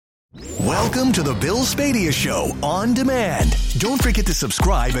Welcome to the Bill Spadea Show on demand. Don't forget to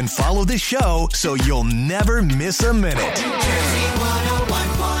subscribe and follow this show so you'll never miss a minute. New Jersey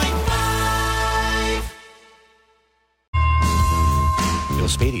 101.5. Bill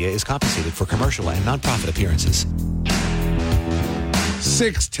Spadea is compensated for commercial and nonprofit appearances.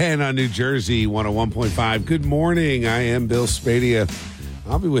 6:10 on New Jersey 101.5. Good morning. I am Bill Spadea.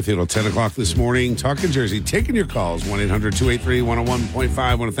 I'll be with you till 10 o'clock this morning, talking Jersey, taking your calls, 1-800-283-101.5.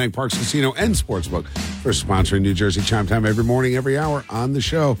 I want to thank Parks Casino and Sportsbook for sponsoring New Jersey Chime Time every morning, every hour on the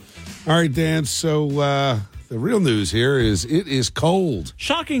show. All right, Dan, so the real news here is it is cold.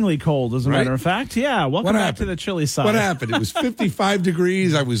 Shockingly cold, as a matter of fact. Yeah, welcome back to the chilly side. What happened? It was 55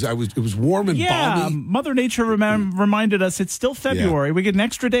 degrees. It was warm and balmy. Mother Nature reminded us it's still February. Yeah. We get an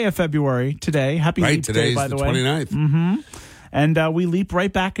extra day of February today. Happy Leap Day, by the way. Today's the 29th. Mm-hmm. And we leap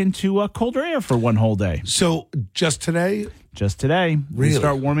right back into colder air for one whole day. So just today? Just today. Really? We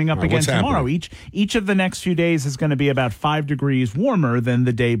start warming up again tomorrow. Each of the next few days is going to be about 5 degrees warmer than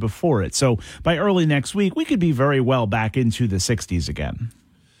the day before it. So by early next week, we could be very well back into the 60s again.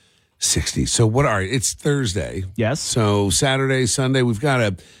 60s. So all right, it's Thursday. Yes. So Saturday, Sunday, we've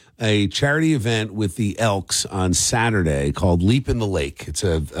got a charity event with the Elks on Saturday called Leap in the Lake. It's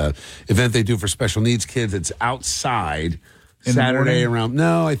a event they do for special needs kids. It's outside. Saturday around,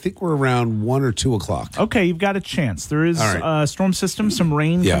 I think we're around 1 or 2 o'clock. Okay, you've got a chance. There is a storm system, some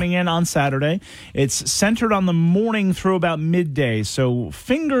rain coming in on Saturday. It's centered on the morning through about midday, so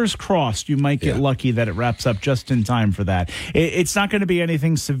fingers crossed you might get lucky that it wraps up just in time for that. It's not going to be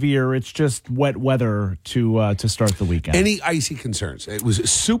anything severe. It's just wet weather to start the weekend. Any icy concerns? It was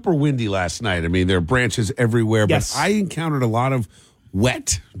super windy last night. I mean, there are branches everywhere, but I encountered a lot of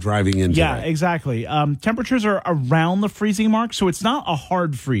wet driving into it. Exactly. Temperatures are around the freezing mark, so it's not a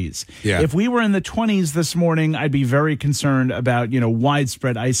hard freeze. Yeah. If we were in the 20s this morning, I'd be very concerned about,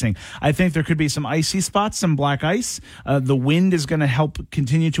 widespread icing. I think there could be some icy spots, some black ice. The wind is going to help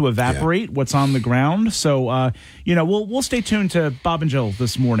continue to evaporate what's on the ground. So, we'll stay tuned to Bob and Jill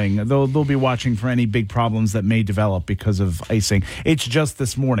this morning. They'll be watching for any big problems that may develop because of icing. It's just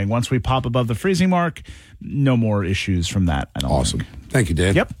this morning. Once we pop above the freezing mark, no more issues from that. Awesome. Thank you,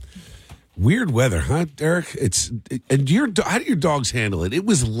 Dan. Yep. Weird weather, huh, Derek? How do your dogs handle it? It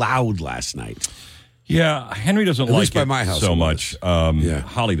was loud last night. Yeah, Henry doesn't like it by my house so much. Yeah.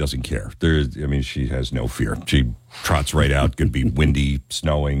 Holly doesn't care. She has no fear. She trots right out. Could be windy,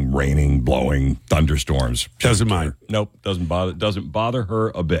 snowing, raining, blowing, thunderstorms. Doesn't mind. Nope, doesn't bother her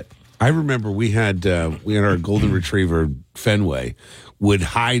a bit. I remember we had our golden retriever Fenway would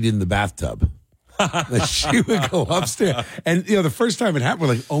hide in the bathtub. She would go upstairs, and the first time it happened,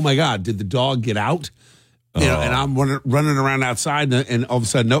 we're like, "Oh my God, did the dog get out?" And I'm running around outside, and all of a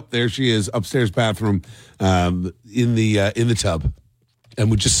sudden, nope, there she is, upstairs bathroom, in the tub, and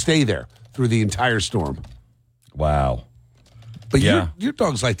would just stay there through the entire storm. Wow. But your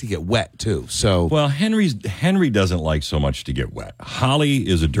dogs like to get wet too. So Henry doesn't like so much to get wet. Holly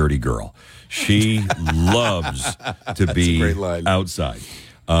is a dirty girl. She loves to be outside.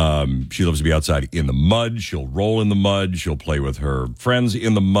 She loves to be outside in the mud. She'll roll in the mud. She'll play with her friends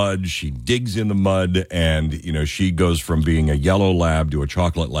in the mud. She digs in the mud. And, she goes from being a yellow lab to a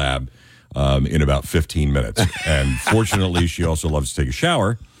chocolate lab in about 15 minutes. And fortunately, she also loves to take a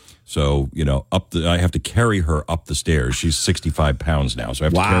shower. So, I have to carry her up the stairs. She's 65 pounds now. So I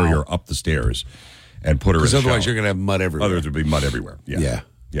have to carry her up the stairs and put her in the shower. Otherwise, you're going to have mud everywhere. Otherwise, there'll be mud everywhere. Yeah.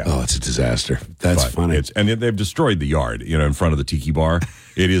 Oh, it's a disaster. That's funny. And they've destroyed the yard, in front of the tiki bar.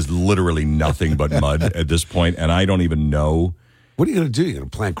 It is literally nothing but mud at this point, and I don't even know. What are you going to do? You're going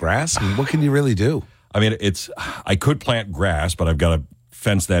to plant grass? I mean, what can you really do? I mean, I could plant grass, but I've got to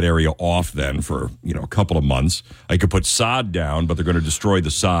fence that area off then for, a couple of months. I could put sod down, but they're going to destroy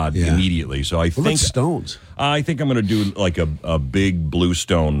the sod immediately. So I think stones. I think I'm going to do like a big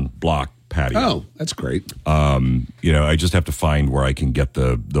bluestone block patio. Oh, that's great. I just have to find where I can get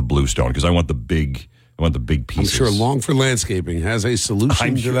the bluestone because I want the big pieces. I'm sure Longford Landscaping has a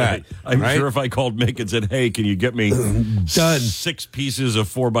solution to that. I'm sure if I called Mick and said, "Hey, can you get me done 6 pieces of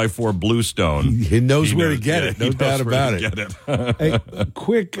 4x4 bluestone?" He knows where to get it. No doubt about it. Hey,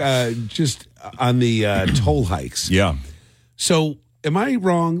 quick, just on the toll hikes. Yeah. So, am I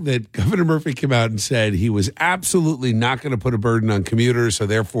wrong that Governor Murphy came out and said he was absolutely not going to put a burden on commuters, so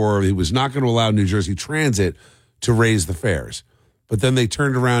therefore he was not going to allow New Jersey Transit to raise the fares? But then they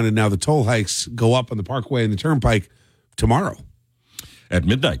turned around and now the toll hikes go up on the Parkway and the Turnpike tomorrow. At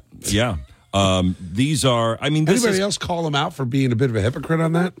midnight, yeah. These are, Anybody else call him out for being a bit of a hypocrite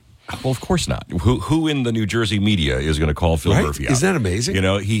on that? Well, of course not. Who in the New Jersey media is going to call Phil Murphy out? Isn't that amazing?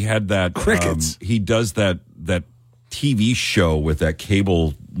 He had that... Crickets. He does that TV show with that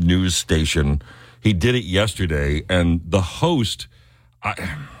cable news station. He did it yesterday, and the host,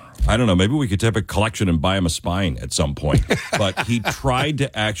 I don't know, maybe we could take a collection and buy him a spine at some point. But he tried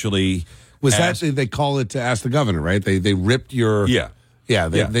to actually... They call it to Ask the Governor, right? They ripped your... Yeah,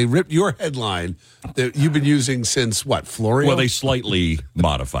 they ripped your headline that you've been using since, what, Florio? Well, they slightly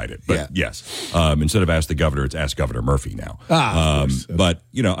modified it, but yes. Instead of Ask the Governor, it's Ask Governor Murphy now. But,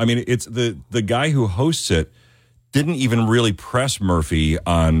 it's the guy who hosts it didn't even really press Murphy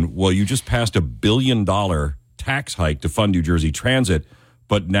on, well, you just passed $1 billion tax hike to fund New Jersey Transit,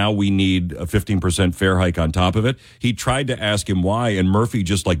 but now we need a 15% fare hike on top of it. He tried to ask him why, and Murphy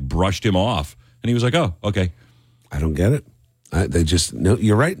just brushed him off. And he was like, oh, okay. I don't get it.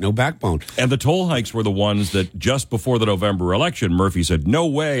 You're right, no backbone. And the toll hikes were the ones that just before the November election, Murphy said, no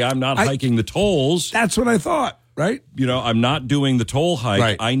way, I'm not hiking the tolls. That's what I thought, right? I'm not doing the toll hike.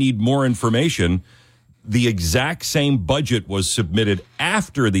 Right. I need more information. The exact same budget was submitted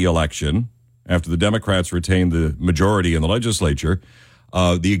after the election, after the Democrats retained the majority in the legislature.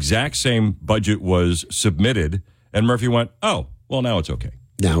 The exact same budget was submitted, and Murphy went, oh, well, now it's okay.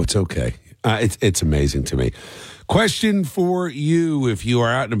 Now it's okay. It's amazing to me. Question for you: if you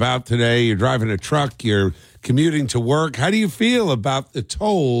are out and about today, you're driving a truck, you're commuting to work, how do you feel about the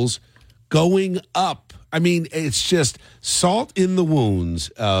tolls going up? I mean, it's just salt in the wounds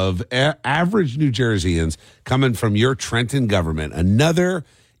of average New Jerseyans coming from your Trenton government. Another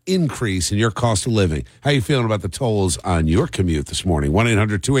increase in your cost of living. How are you feeling about the tolls on your commute this morning?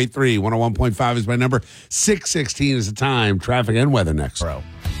 1-800-283-101.5 is my number. 6:16 is the time. Traffic and weather next.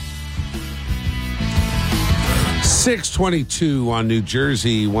 6:22 on New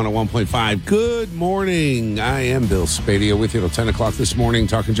Jersey 101.5. Good morning. I am Bill Spadea with you till 10 o'clock this morning,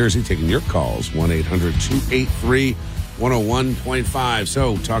 talking Jersey, taking your calls. 1-800-283-101.5.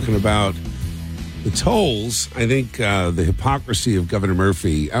 So, talking about the tolls, I think the hypocrisy of Governor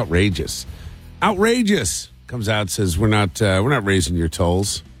Murphy, outrageous. Outrageous. Comes out, says we're not raising your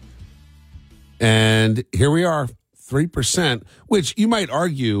tolls. And here we are, 3%, which you might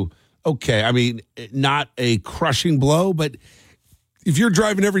argue, okay, I mean, not a crushing blow, but if you're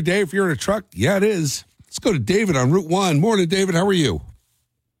driving every day, if you're in a truck, yeah, it is. Let's go to David on Route 1. Morning, David. How are you?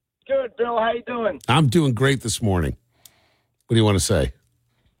 Good, Bill. How you doing? I'm doing great this morning. What do you want to say?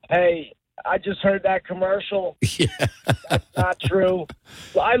 Hey, I just heard that commercial. Yeah. That's not true.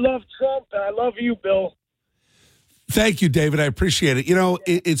 I love Trump, and I love you, Bill. Thank you, David. I appreciate it.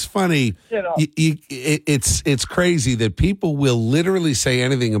 It's funny. It's crazy that people will literally say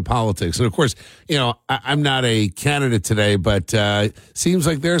anything in politics. And, of course, I'm not a candidate today, but seems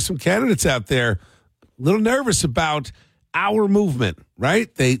like there are some candidates out there a little nervous about our movement,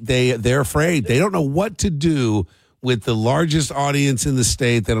 right? They're afraid. They don't know what to do with the largest audience in the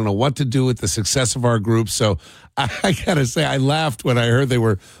state. They don't know what to do with the success of our group. So I got to say, I laughed when I heard they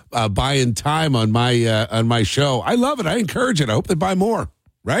were buying time on my show. I love it. I encourage it. I hope they buy more,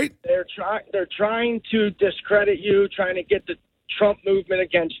 right? They're trying to discredit you, trying to get the Trump movement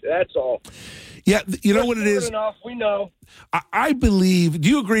against you. That's all. Yeah, you know what it is? Enough, we know. I believe, do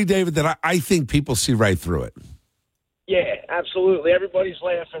you agree, David, that I think people see right through it? Yeah, absolutely. Everybody's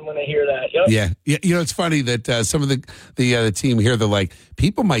laughing when they hear that. Yep. Yeah. It's funny that some of the team here, they're like,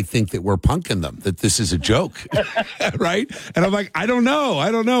 people might think that we're punking them, that this is a joke, right? And I'm like, I don't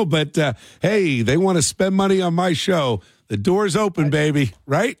know. But, hey, they want to spend money on my show. The door's open, baby,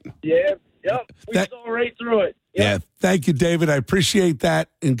 right? Yeah, yep. We saw right through it. Yep. Yeah, thank you, David. I appreciate that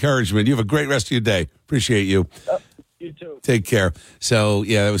encouragement. You have a great rest of your day. Appreciate you. Yep. You too. Take care. So,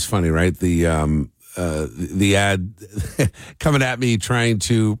 yeah, that was funny, right? The ad coming at me trying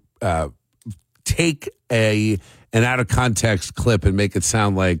to take an out of context clip and make it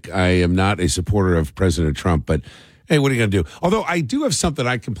sound like I am not a supporter of President Trump. But hey, what are you going to do? Although I do have something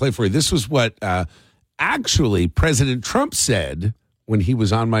I can play for you. This was what actually President Trump said when he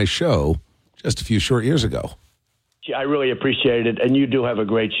was on my show just a few short years ago. I really appreciate it, and you do have a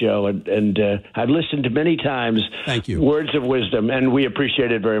great show, and I've listened to many times. Thank you. Words of wisdom, and we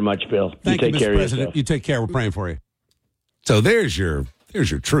appreciate it very much, Bill. Thank you, take care Mr. President. of yourself. You take care. We're praying for you. So there's your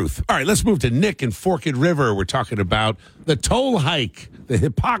truth. All right, let's move to Nick in Forked River. We're talking about the toll hike, the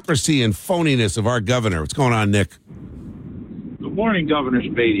hypocrisy and phoniness of our governor. What's going on, Nick? Good morning, Governor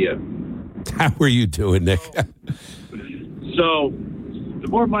Spadea. How are you doing, Nick? So, the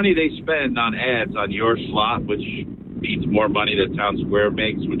more money they spend on ads on your slot, which means more money that Town Square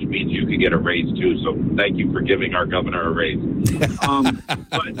makes, which means you can get a raise too. So thank you for giving our governor a raise.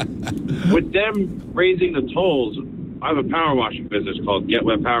 But with them raising the tolls, I have a power washing business called Get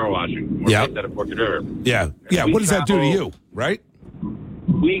Wet Power Washing. We're based out of Forked River. Yeah. What does that do to you, right?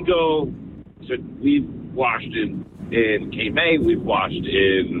 We've washed in in K-May. We've washed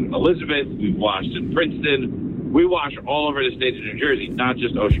in Elizabeth. We've washed in Princeton. We wash all over the state of New Jersey, not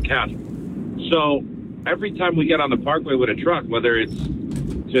just Ocean County. So every time we get on the parkway with a truck, whether it's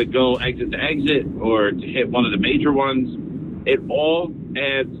to go exit to exit or to hit one of the major ones, it all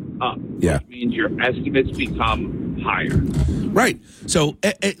adds up. Yeah. Which means your estimates become higher. Right. So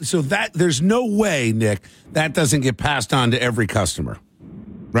that there's no way, Nick, that doesn't get passed on to every customer.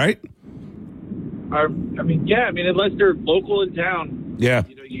 Right? Unless they're local in town. Yeah.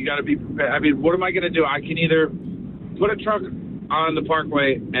 You got to be prepared. I mean, what am I going to do? I can either put a truck on the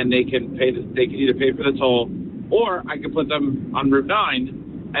parkway and they can either pay for the toll, or I can put them on Route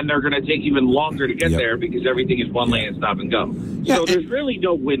 9 and they're going to take even longer to get there because everything is one lane stop and go. Yeah, so there's really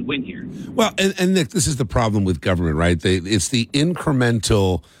no win-win here. Well, and Nick, this is the problem with government, right? It's the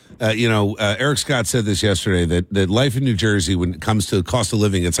incremental. Eric Scott said this yesterday that life in New Jersey, when it comes to cost of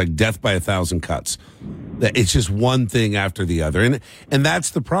living, it's like death by 1,000 cuts. That it's just one thing after the other, and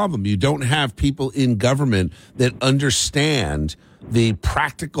that's the problem. You don't have people in government that understand the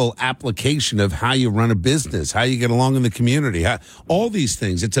practical application of how you run a business, how you get along in the community, all these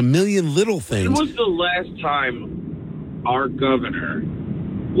things. It's a million little things. When was the last time our governor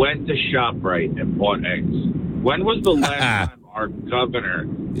went to ShopRite and bought eggs? When was the last time our governor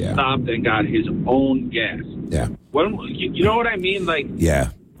stopped and got his own gas? Yeah. When, you know what I mean? Like, yeah.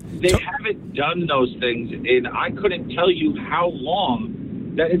 They haven't done those things, and I couldn't tell you how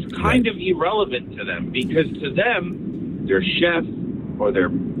long that it's kind of irrelevant to them, because to them, their chef or their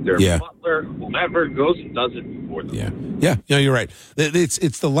butler, whomever goes and does it for them. Yeah, you're right.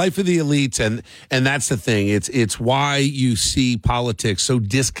 It's the life of the elites, and that's the thing. It's why you see politics so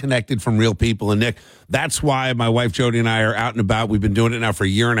disconnected from real people. And Nick, that's why my wife Jody and I are out and about. We've been doing it now for a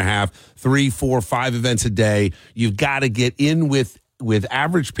year and a half, 3, 4, 5 events a day. You've got to get in with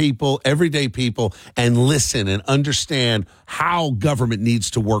average people, everyday people, and listen and understand how government needs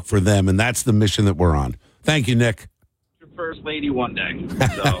to work for them. And that's the mission that we're on. Thank you, Nick. Your first lady one day.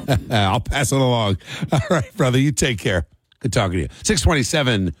 So. I'll pass it along. All right, brother, you take care. Good talking to you.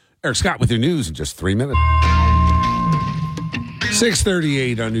 627, Eric Scott with your news in just 3 minutes.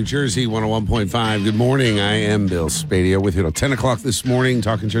 638 on New Jersey 101.5. Good morning. I am Bill Spadea with you till 10 o'clock this morning.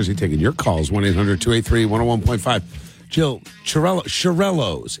 Talking Jersey, taking your calls, 1-800-283-101.5. Jill,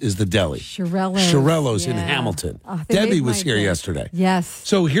 Chiarello's is the deli. Chiarello's in Hamilton. Debbie was here yesterday. Yes.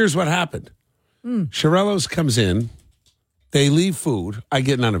 So here's what happened. Chiarello's comes in. They leave food. I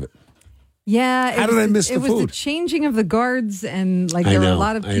get none of it. Yeah. How did I miss the food? It was the changing of the guards, and there were a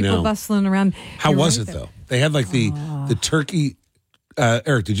lot of people bustling around. How was it, though? They had the turkey.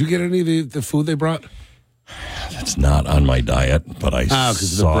 Eric, did you get any of the food they brought? That's not on my diet, but I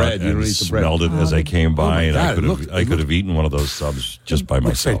saw it and smelled it as I came by, and I could have eaten one of those subs just by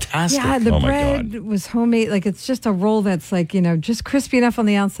myself. Fantastic! Yeah, the bread was homemade. Like, it's just a roll that's just crispy enough on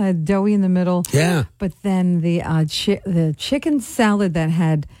the outside, doughy in the middle. Yeah. But then the chicken salad that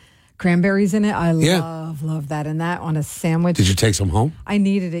had cranberries in it, I love that. And that on a sandwich. Did you take some home? I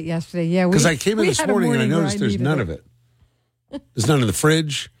needed it yesterday. Yeah, because I came in this morning and I noticed there's none of it. There's none in the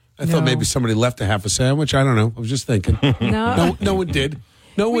fridge. I thought maybe somebody left a half a sandwich. I don't know. I was just thinking. No one did.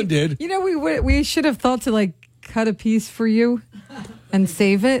 No one did. We should have thought to cut a piece for you and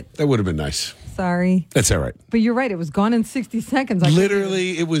save it. That would have been nice. Sorry. That's all right. But you're right. It was gone in 60 seconds.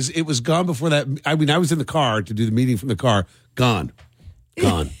 Literally, it was gone before that. I mean, I was in the car to do the meeting from the car. Gone.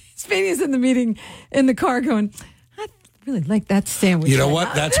 Spania's in the meeting in the car going, I really like that sandwich. You know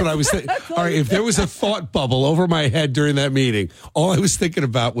what? That's what I was thinking. All right, if there was a thought bubble over my head during that meeting, all I was thinking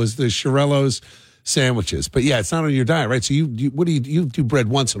about was the Chiarello's sandwiches. But yeah, it's not on your diet, right? So you do bread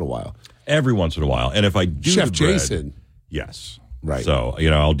once in a while? Every once in a while. And if I do Chef the bread, Jason. Yes. Right. So,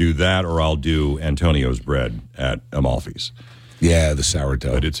 I'll do that, or I'll do Antonio's bread at Amalfi's. Yeah, the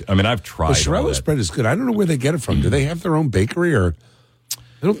sourdough. But I've tried. The Chiarello's bread is good. I don't know where they get it from. Do they have their own bakery, or?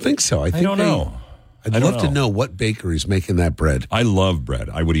 I don't think so. I don't know. I'd love to know what bakery's making that bread. I love bread.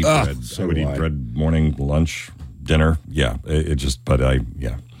 I would eat bread. I would eat bread morning, lunch, dinner. Yeah. I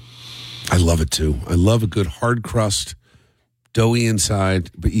love it too. I love a good hard crust, doughy inside,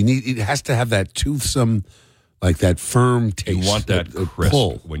 but it has to have that toothsome, like that firm taste. You want that crisp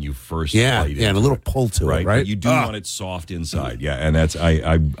pull when you first bite it. Yeah, and a little pull to it, right? But you do want it soft inside. Yeah, and that's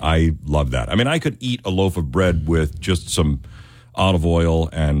I love that. I mean, I could eat a loaf of bread with just some olive oil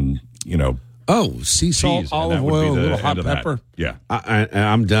and, sea salt, cheese, olive oil, a little hot pepper. Yeah.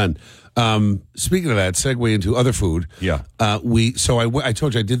 I'm done. Speaking of that, segue into other food. Yeah. I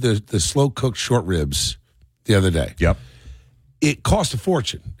told you I did the slow-cooked short ribs the other day. Yep. It cost a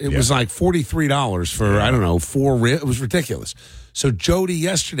fortune. It was like $43 for, 4 ribs. It was ridiculous. So Jody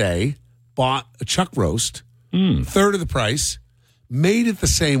yesterday bought a chuck roast third of the price, made it the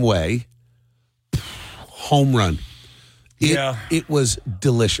same way. Home run. It was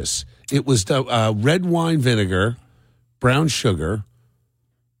delicious. It was red wine vinegar, brown sugar.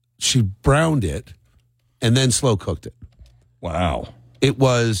 She browned it and then slow cooked it. Wow. It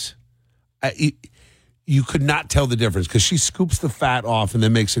was, you could not tell the difference because she scoops the fat off and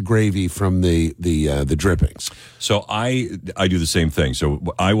then makes a gravy from the drippings. So I do the same thing. So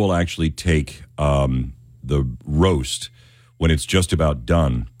I will actually take the roast when it's just about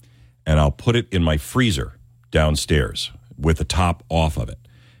done, and I'll put it in my freezer downstairs with the top off of it.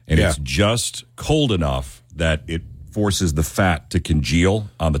 And it's just cold enough that it forces the fat to congeal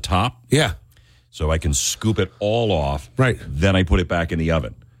on the top. Yeah. So I can scoop it all off. Right. Then I put it back in the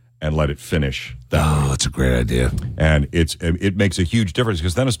oven and let it finish that way. That's a great idea. And it makes a huge difference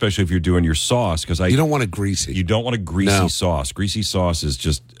because then, especially if you're doing your sauce, because you don't want it greasy. You don't want a greasy sauce. Greasy sauce is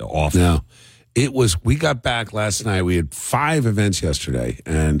just awful. No. We got back last night. We had 5 events yesterday,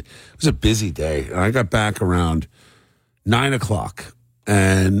 and it was a busy day. And I got back around 9 o'clock,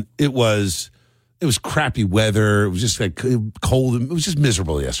 and it was crappy weather. It was just like cold. It was just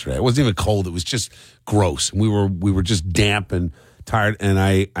miserable yesterday. It wasn't even cold. It was just gross. And we were just damp and tired. And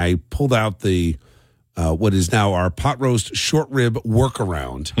I pulled out the what is now our pot roast short rib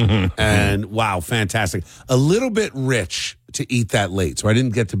workaround, and wow, fantastic! A little bit rich to eat that late, so I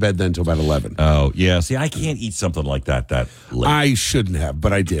didn't get to bed then until about 11. Oh yeah, see, I can't eat something like that late. I shouldn't have,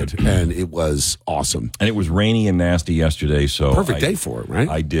 but I did, and it was awesome. And it was rainy and nasty yesterday, so perfect day for it, right?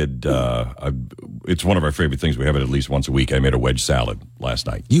 I did. It's one of our favorite things. We have it at least once a week. I made a wedge salad last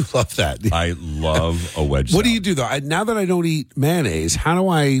night. You love that. I love a wedge. What salad. do you do though? Now that I don't eat mayonnaise, how do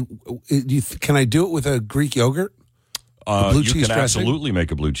I? Can I do it with a Greek yogurt? You can absolutely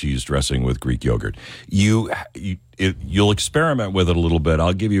make a blue cheese dressing with Greek yogurt. You'll experiment with it a little bit.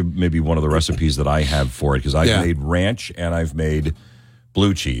 I'll give you maybe one of the recipes that I have for it because I've made ranch and I've made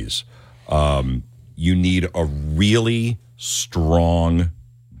blue cheese. You need a really strong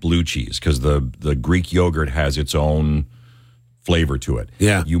blue cheese because the Greek yogurt has its own flavor to it.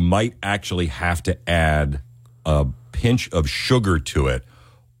 Yeah. You might actually have to add a pinch of sugar to it,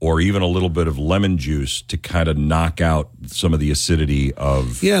 or even a little bit of lemon juice to kind of knock out some of the acidity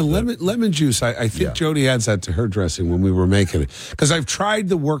of... Yeah, lemon juice. I think Jody adds that to her dressing when we were making it. Because I've tried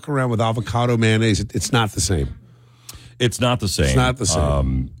the workaround with avocado mayonnaise. It's not the same. It's not the same. It's not the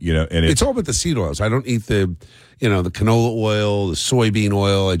same. And it's all about the seed oils. I don't eat the canola oil, the soybean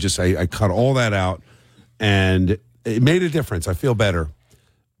oil. I cut all that out, and it made a difference. I feel better.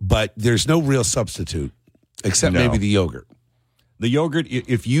 But there's no real substitute except maybe the yogurt. The yogurt,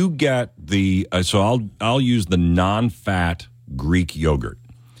 if you get I'll use the non-fat Greek yogurt,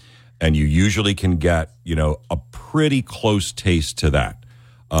 and you usually can get, a pretty close taste to that.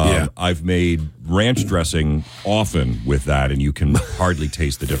 I've made ranch dressing often with that, and you can hardly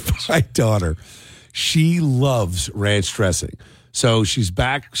taste the difference. My daughter, she loves ranch dressing. So she's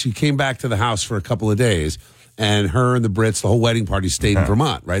back. She came back to the house for a couple of days, and her and the Brits, the whole wedding party stayed in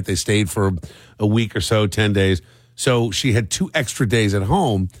Vermont, right? They stayed for a week or so, 10 days. So she had 2 extra days at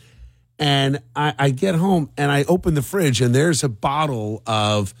home, and I get home, and I open the fridge, and there's a bottle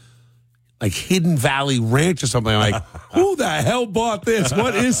of, like, Hidden Valley Ranch or something. I'm like, who the hell bought this?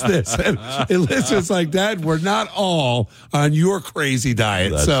 What is this? And Alyssa's like, Dad, we're not all on your crazy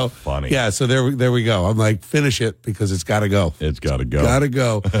diet. That's funny. Yeah, so there we go. I'm like, finish it because it's got to go. It's got to go. Got to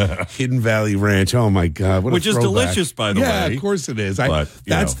go. Hidden Valley Ranch. Oh, my God. What Which is delicious, by the way. Yeah, of course it is.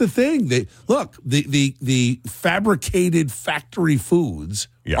 That's the thing. Look, the fabricated factory foods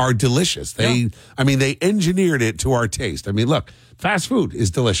are delicious. They engineered it to our taste. I mean, look, fast food is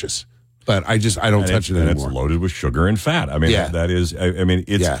delicious. But I don't touch it anymore. And it's loaded with sugar and fat. I mean, that is. I mean,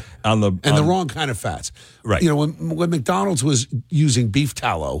 it's on the the wrong kind of fats. Right. When McDonald's was using beef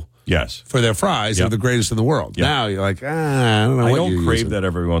tallow, for their fries, they're the greatest in the world. Now you're like, I don't know. I don't crave that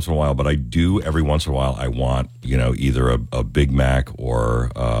every once in a while, but I do every once in a while. I want either a Big Mac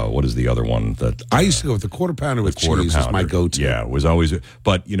or what is the other one that I used to go with the quarter pounder with cheese. Was my go-to. Yeah, it was always.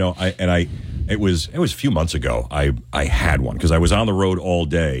 But it was a few months ago. I had one because I was on the road all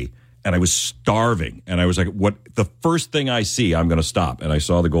day. And I was starving, and I was like, "What? The first thing I see, I'm going to stop." And I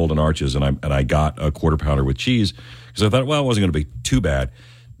saw the Golden Arches, and I got a quarter pounder with cheese because I thought, well, it wasn't going to be too bad.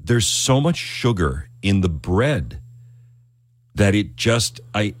 There's so much sugar in the bread that it just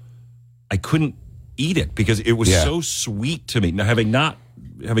I couldn't eat it because it was so sweet to me. Now,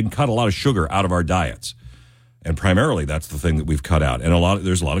 having cut a lot of sugar out of our diets, and primarily that's the thing that we've cut out, and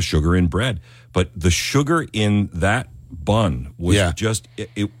there's a lot of sugar in bread, but the sugar in that bun was just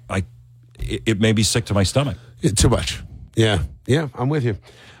it made me sick to my stomach. Too much. Yeah, I'm with you.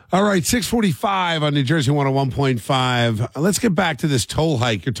 All right, 645 on New Jersey 101.5. Let's get back to this toll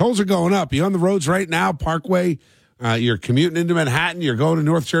hike. Your tolls are going up. You on the roads right now, Parkway? You're commuting into Manhattan. You're going to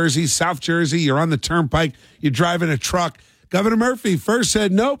North Jersey, South Jersey. You're on the Turnpike. You're driving a truck. Governor Murphy first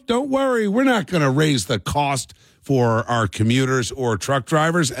said, nope, don't worry. We're not going to raise the cost for our commuters or truck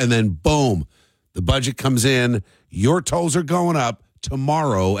drivers. And then, boom, the budget comes in. Your tolls are going up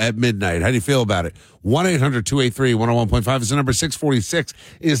tomorrow at midnight. How do you feel about it? 1-800-283-101.5 is the number. 646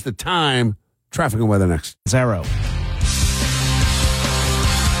 is the time. Traffic and weather next. Zero.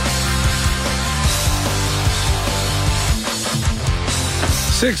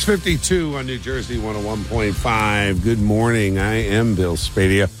 652 on New Jersey 101.5. Good morning. I am Bill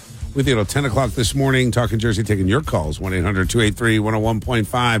Spadea with you until 10 o'clock this morning. Talking Jersey, taking your calls.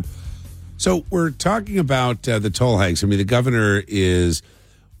 1-800-283-101.5. So we're talking about the toll hikes. I mean, the governor is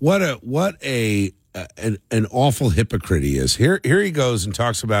an awful hypocrite he is. Here he goes and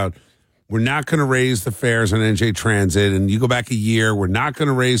talks about we're not going to raise the fares on NJ Transit, and you go back a year, we're not going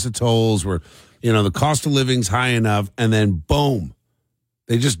to raise the tolls. The cost of living's high enough, and then boom,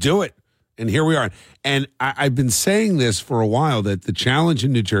 they just do it, and here we are. And I've been saying this for a while that the challenge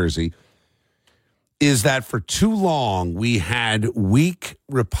in New Jersey is that for too long we had weak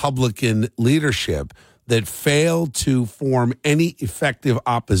Republican leadership that failed to form any effective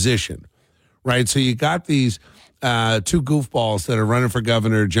opposition, right? So you got these two goofballs that are running for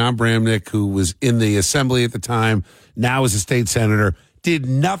governor, John Bramnick, who was in the assembly at the time, now is a state senator, did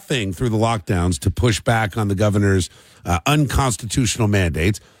nothing through the lockdowns to push back on the governor's unconstitutional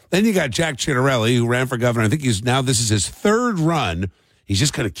mandates. Then you got Jack Ciattarelli, who ran for governor. I think this is his third run. He's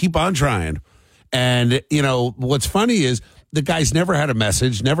just going to keep on trying. And, what's funny is the guy's never had a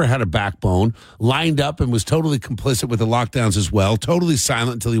message, never had a backbone, lined up and was totally complicit with the lockdowns as well, totally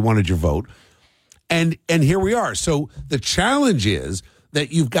silent until he wanted your vote. And here we are. So the challenge is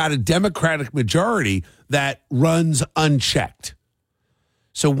that you've got a Democratic majority that runs unchecked.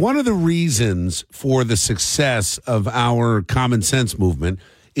 So one of the reasons for the success of our common sense movement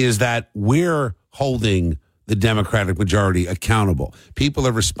is that we're holding the Democratic majority accountable. People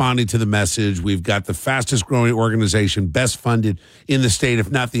are responding to the message. We've got the fastest growing organization, best funded in the state, if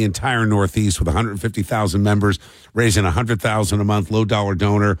not the entire Northeast, with 150,000 members, raising $100,000 a month, low dollar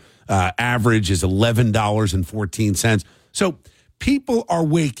donor. Average is $11.14. So people are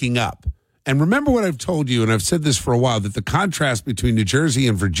waking up. And remember what I've told you, and I've said this for a while, that the contrast between New Jersey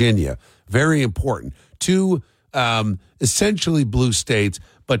and Virginia, very important. Two essentially blue states,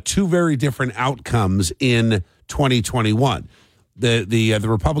 but two very different outcomes in 2021. The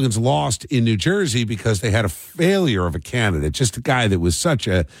Republicans lost in New Jersey because they had a failure of a candidate, just a guy that was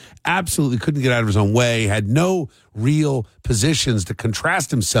absolutely couldn't get out of his own way, had no real positions to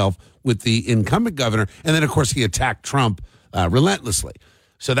contrast himself with the incumbent governor. And then, of course, he attacked Trump relentlessly.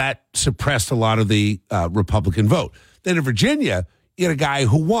 So that suppressed a lot of the Republican vote. Then in Virginia, you had a guy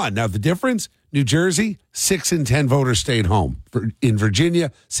who won. Now, the difference, New Jersey, 6 in 10 voters stayed home. In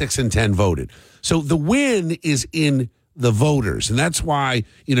Virginia, 6 in 10 voted. So the win is in the voters. And that's why,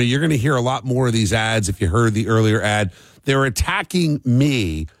 you're going to hear a lot more of these ads. If you heard the earlier ad, they're attacking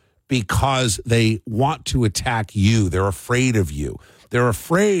me because they want to attack you. They're afraid of you. They're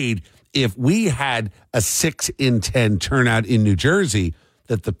afraid if we had a 6 in 10 turnout in New Jersey,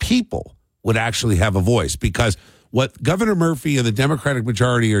 that the people would actually have a voice. Because what Governor Murphy and the Democratic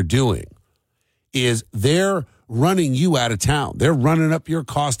majority are doing is they're running you out of town. They're running up your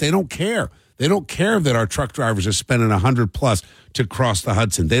cost. They don't care. They don't care that our truck drivers are spending $100+ to cross the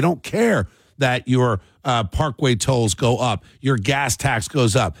Hudson. They don't care that your parkway tolls go up, your gas tax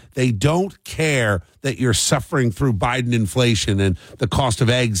goes up. They don't care that you're suffering through Biden inflation and the cost of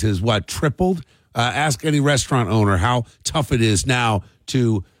eggs is tripled. Ask any restaurant owner how tough it is now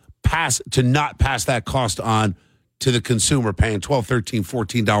to not pass that cost on to the consumer, paying $12,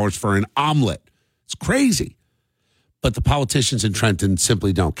 $13, $14 for an omelet. It's crazy. But the politicians in Trenton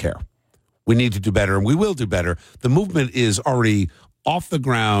simply don't care. We need to do better, and we will do better. The movement is already off the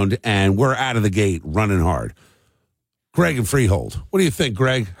ground, and we're out of the gate running hard. Greg in Freehold. What do you think,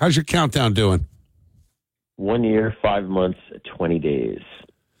 Greg? How's your countdown doing? 1 year, 5 months, 20 days.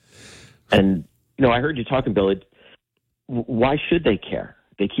 And, I heard you talking, Bill. Why should they care?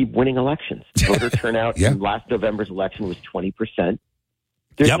 They keep winning elections. Voter turnout in last November's election was 20%.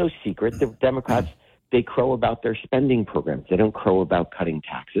 There's no secret. The Democrats, they crow about their spending programs. They don't crow about cutting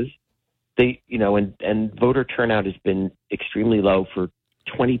taxes. And voter turnout has been extremely low for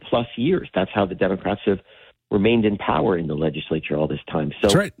 20 plus years. That's how the Democrats have remained in power in the legislature all this time. So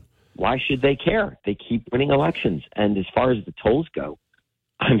that's right. Why should they care? They keep winning elections. And as far as the tolls go,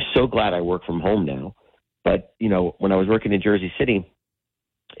 I'm so glad I work from home now. But, when I was working in Jersey City,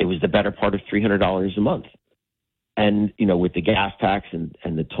 it was the better part of $300 a month. And, with the gas tax and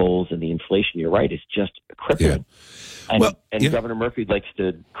the tolls and the inflation, you're right, it's just crippling. Yeah. And Governor Murphy likes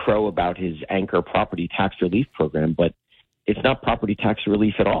to crow about his anchor property tax relief program, but it's not property tax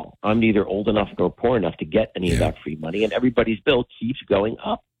relief at all. I'm neither old enough nor poor enough to get any of that free money, and everybody's bill keeps going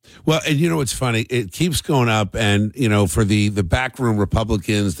up. Well, and what's funny? It keeps going up, and, for the backroom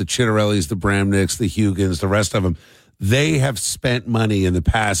Republicans, the Chitterellis, the Bramnicks, the Hugans, the rest of them, they have spent money in the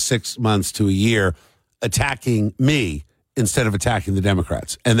past 6 months to a year attacking me instead of attacking the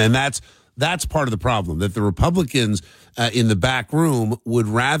Democrats. And then that's part of the problem, that the Republicans in the back room would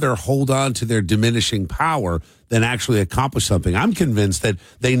rather hold on to their diminishing power than actually accomplish something. I'm convinced that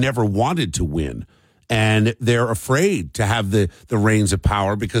they never wanted to win, and they're afraid to have the reins of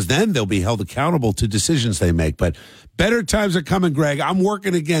power because then they'll be held accountable to decisions they make. But better times are coming, Greg. I'm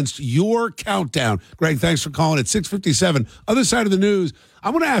working against your countdown. Greg, thanks for calling at 6:57. Other side of the news,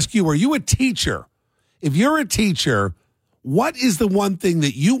 I want to ask you, are you a teacher? If you're a teacher, what is the one thing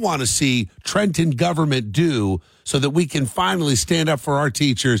that you want to see Trenton government do so that we can finally stand up for our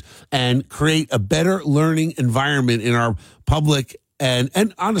teachers and create a better learning environment in our public and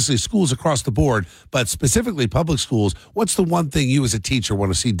honestly schools across the board, but specifically public schools? What's the one thing you as a teacher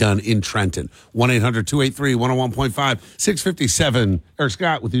want to see done in Trenton? 1-800-283-101.5, 6:57. Eric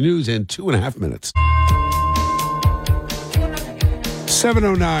Scott with the news in 2.5 minutes.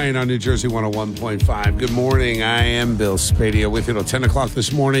 7:09 on New Jersey 101.5. Good morning. I am Bill Spadea with you till 10 o'clock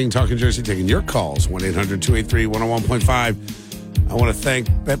this morning. Talking Jersey, taking your calls. 1-800-283-101.5. I want to thank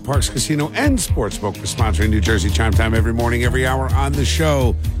Bet Parks Casino and Sportsbook for sponsoring New Jersey Chime Time every morning, every hour on the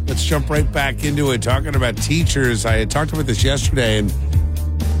show. Let's jump right back into it. Talking about teachers. I had talked about this yesterday, and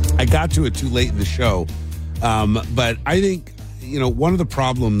I got to it too late in the show. But I think, one of the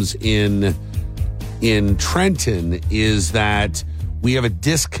problems in Trenton is that we have a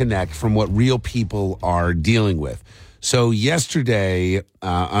disconnect from what real people are dealing with. So yesterday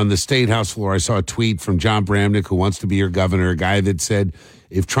on the State House floor, I saw a tweet from John Bramnick, who wants to be your governor, a guy that said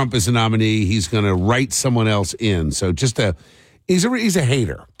if Trump is a nominee, he's going to write someone else in. So he's a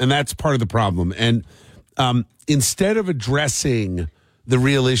hater, and that's part of the problem. And instead of addressing the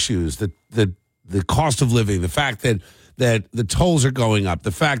real issues, the cost of living, the fact that the tolls are going up,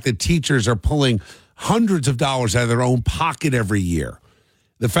 the fact that teachers are pulling hundreds of dollars out of their own pocket every year.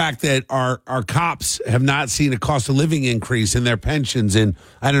 The fact that our cops have not seen a cost of living increase in their pensions in,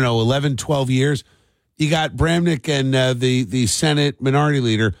 11, 12 years. You got Bramnick and the Senate minority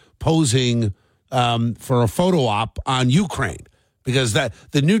leader posing for a photo op on Ukraine because the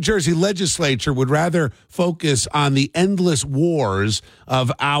New Jersey legislature would rather focus on the endless wars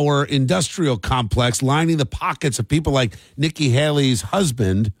of our industrial complex lining the pockets of people like Nikki Haley's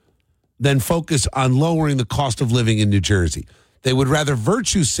husband than focus on lowering the cost of living in New Jersey. They would rather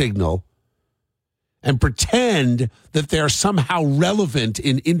virtue signal and pretend that they're somehow relevant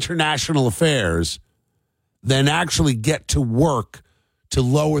in international affairs than actually get to work to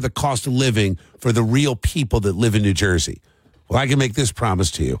lower the cost of living for the real people that live in New Jersey. Well, I can make this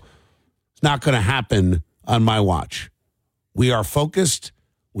promise to you. It's not going to happen on my watch. We are focused.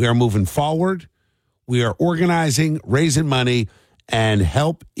 We are moving forward. We are organizing, raising money, and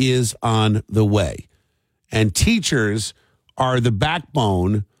help is on the way. And teachers are the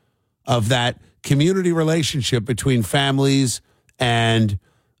backbone of that community relationship between families and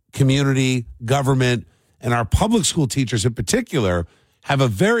community, government, and our public school teachers in particular have a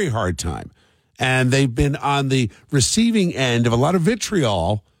very hard time. And they've been on the receiving end of a lot of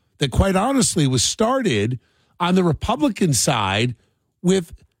vitriol that quite honestly was started on the Republican side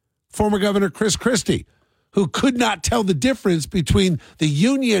with former Governor Chris Christie, who could not tell the difference between the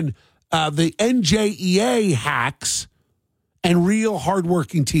union, the NJEA hacks and real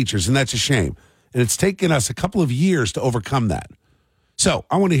hardworking teachers. And that's a shame. And it's taken us a couple of years to overcome that. So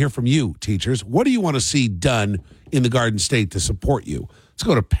I want to hear from you, teachers. What do you want to see done in the Garden State to support you? Let's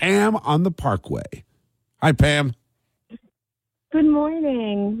go to Pam on the Parkway. Hi, Pam. Good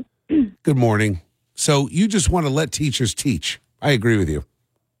morning. Good morning. So you just want to let teachers teach. I agree with you.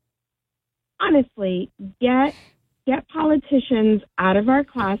 Honestly, get politicians out of our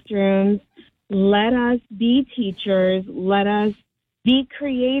classrooms. Let us be teachers. Let us be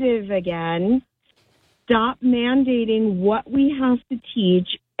creative again. Stop mandating what we have to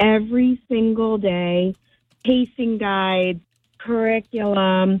teach every single day. Pacing guides,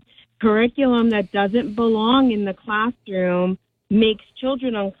 curriculum that doesn't belong in the classroom makes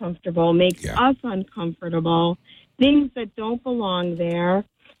children uncomfortable, makes us uncomfortable, things that don't belong there.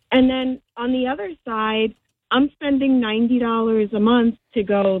 And then on the other side, I'm spending $90 a month to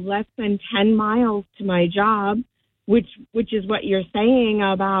go less than 10 miles to my job, which is what you're saying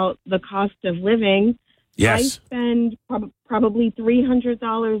about the cost of living. Yes. I spend probably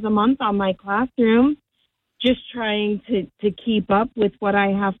 $300 a month on my classroom, just trying to keep up with what I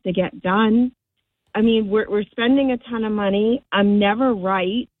have to get done. I mean, we're spending a ton of money. I'm never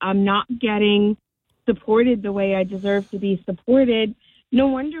right. I'm not getting supported the way I deserve to be supported. No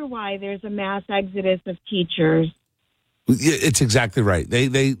wonder why there's a mass exodus of teachers. It's exactly right.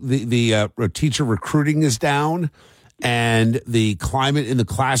 The teacher recruiting is down, and the climate in the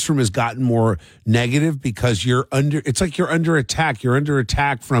classroom has gotten more negative because it's like you're under attack. You're under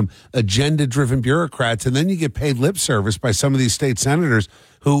attack from agenda-driven bureaucrats, and then you get paid lip service by some of these state senators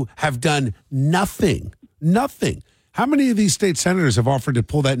who have done nothing. Nothing. How many of these state senators have offered to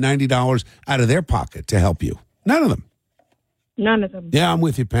pull that $90 out of their pocket to help you? None of them. None of them. Yeah, I'm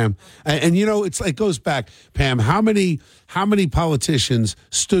with you, Pam. And you know, it goes back, Pam. How many politicians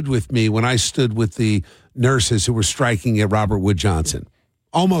stood with me when I stood with the nurses who were striking at Robert Wood Johnson?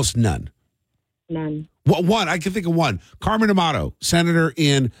 Almost none. None. Well, one, I can think of one. Carmen Amato,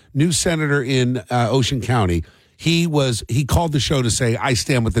 new senator in Ocean County. He called the show to say, I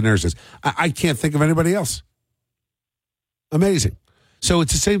stand with the nurses. I can't think of anybody else. Amazing. So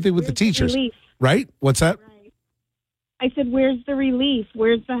it's the same thing with the teachers, right? What's that? Right. I said, where's the relief?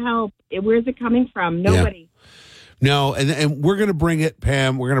 Where's the help? Where's it coming from? Nobody. Yeah. No, and we're going to bring it,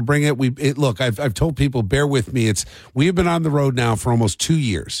 Pam. We're going to bring it. Look, I've told people, bear with me. We've been on the road now for almost 2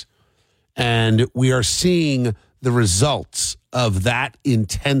 years, and we are seeing the results of that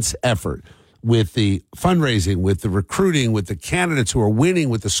intense effort with the fundraising, with the recruiting, with the candidates who are winning,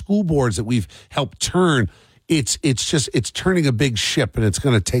 with the school boards that we've helped turn. It's turning a big ship, and it's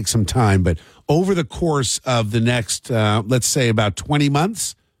going to take some time. But over the course of the next, let's say about 20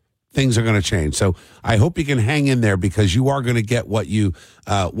 months, things are going to change. So I hope you can hang in there, because you are going to get what you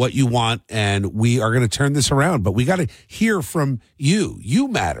want, and we are going to turn this around. But we got to hear from you. You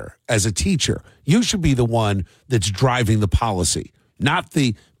matter as a teacher. You should be the one that's driving the policy, not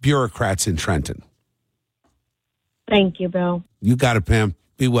the bureaucrats in Trenton. Thank you, Bill. You got it, Pam.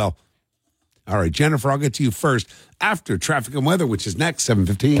 Be well. All right, Jennifer, I'll get to you first after traffic and weather, which is next,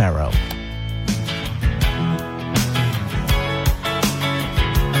 7:15. Barrow.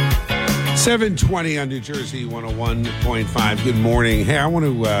 $7:20 on New Jersey 101.5. Good morning. Hey, I want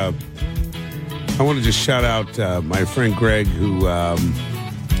to just shout out my friend Greg, who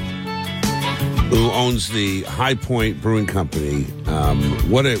owns the High Point Brewing Company.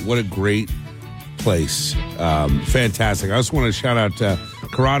 What a great place. Fantastic. I also want to shout out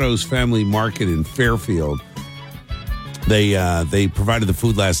Corrado's Family Market in Fairfield. They provided the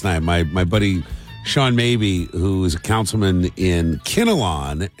food last night. My buddy Sean Mabey, who is a councilman in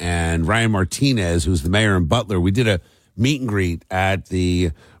Kinnelon, and Ryan Martinez, who's the mayor in Butler, we did a meet and greet at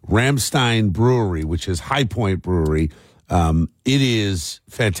the Ramstein Brewery, which is High Point Brewery. It is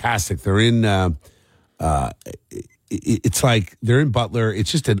fantastic. They're in it's like they're in Butler. It's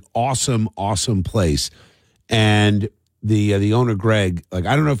just an awesome, awesome place. And the owner, Greg, like,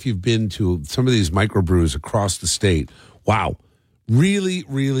 I don't know if you've been to some of these microbrews across the state. Wow. Really,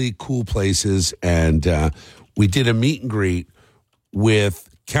 really cool places. And we did a meet and greet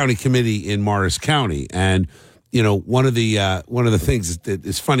with county committee in Morris County. And, you know, one of the things that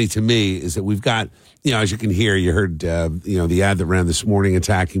is funny to me is that we've got, you know, as you can hear, you heard, the ad that ran this morning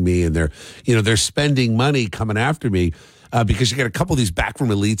attacking me, and they're spending money coming after me because you get a couple of these backroom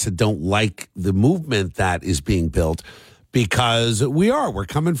elites that don't like the movement that is being built, because we're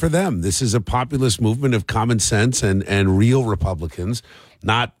coming for them. This is a populist movement of common sense and real Republicans,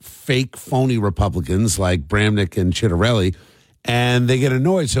 not fake, phony Republicans like Bramnick and Chittarelli, and they get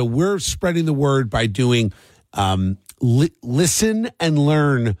annoyed. So we're spreading the word by doing listen and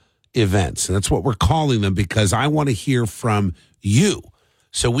learn events. And that's what we're calling them, because I want to hear from you.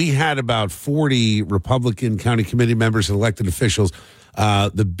 So we had about 40 Republican county committee members and elected officials.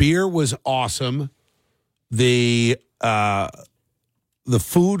 The beer was awesome. The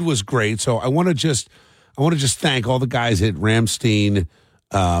food was great. So I want to just thank all the guys at Ramstein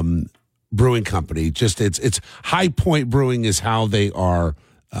Brewing Company. Just it's High Point Brewing is how they are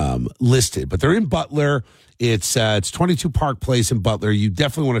listed, but they're in Butler. It's 22 Park Place in Butler. You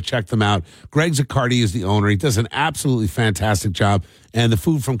definitely want to check them out. Greg Zaccardi is the owner. He does an absolutely fantastic job. And the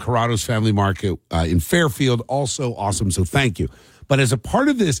food from Corrado's Family Market in Fairfield, also awesome. So thank you. But as a part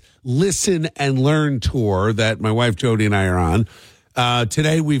of this Listen and Learn tour that my wife Jody and I are on,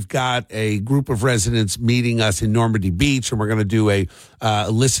 today we've got a group of residents meeting us in Normandy Beach, and we're going to do a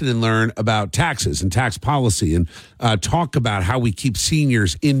listen and learn about taxes and tax policy, and talk about how we keep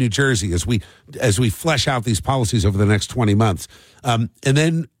seniors in New Jersey as we flesh out these policies over the next 20 months. And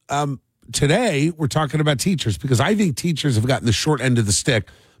then today we're talking about teachers because I think teachers have gotten the short end of the stick,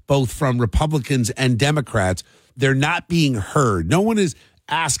 both from Republicans and Democrats. They're not being heard. No one is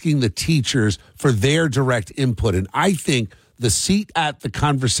asking the teachers for their direct input. And I think the seat at the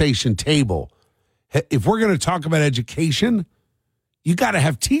conversation table, if we're going to talk about education, you got to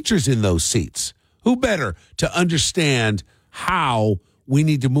have teachers in those seats. Who better to understand how we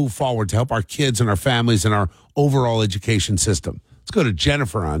need to move forward to help our kids and our families and our overall education system? Let's go to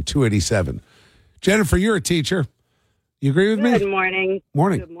Jennifer on 287. Jennifer, you're a teacher. You agree with me? Good morning.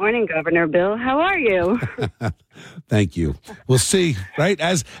 Morning. Good morning, Governor Bill. How are you? Thank you. We'll see, right?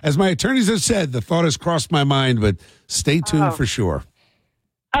 As my attorneys have said, the thought has crossed my mind, but stay tuned for sure.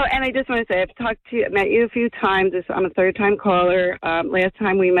 Oh, and I just want to say, met you a few times. I'm a third-time caller. Last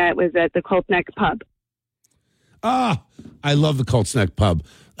time we met was at the Colts Neck Pub. Ah, I love the Colts Neck Pub.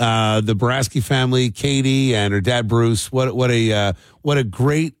 The Baraski family, Katie and her dad Bruce. What a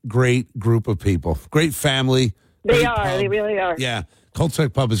great group of people. Great family. They are. They really are. Yeah, Colts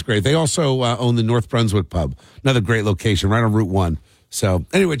Neck Pub is great. They also own the North Brunswick Pub, another great location right on Route 1. So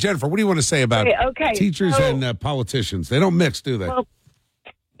anyway, Jennifer, what do you want to say about teachers and politicians? They don't mix, do they? Well,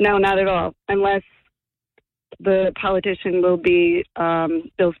 no, not at all, unless the politician will be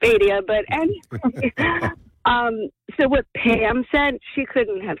Bill Spadea. But anyway, so what Pam said, she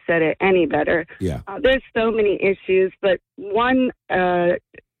couldn't have said it any better. Yeah. There's so many issues, but one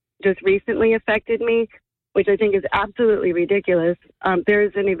just recently affected me, which I think is absolutely ridiculous.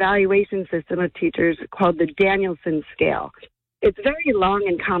 There's an evaluation system of teachers called the Danielson scale. It's very long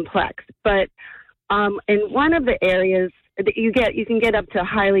and complex, but in one of the areas that you can get up to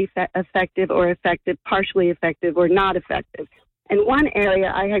highly effective or effective, partially effective, or not effective. In one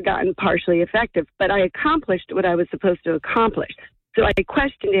area, I had gotten partially effective, but I accomplished what I was supposed to accomplish. So I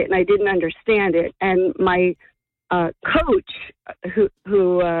questioned it, and I didn't understand it. And my coach, who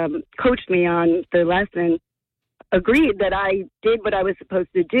coached me on the lesson, agreed that I did what I was supposed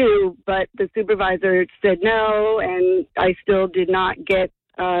to do, but the supervisor said no, and I still did not get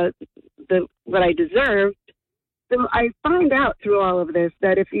what I deserved. So I find out through all of this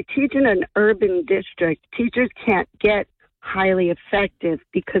that if you teach in an urban district, teachers can't get highly effective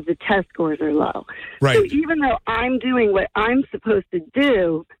because the test scores are low. Right. So even though I'm doing what I'm supposed to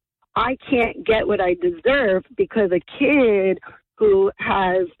do, I can't get what I deserve because a kid who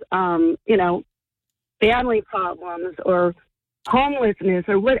has, family problems or homelessness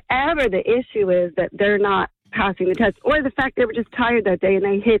or whatever the issue is, that they're not passing the test, or the fact they were just tired that day and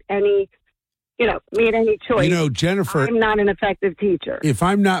they made any choice. Jennifer, I'm not an effective teacher. If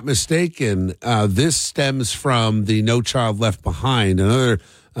I'm not mistaken, this stems from the No Child Left Behind, another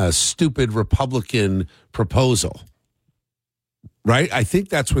stupid Republican proposal. Right? I think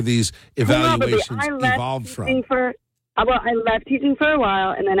that's where these evaluations evolved from. I left teaching for a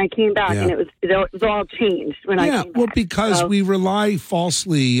while, and then I came back, and it was all changed when I came back. Well, because we rely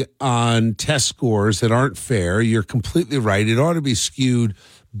falsely on test scores that aren't fair. You're completely right. It ought to be skewed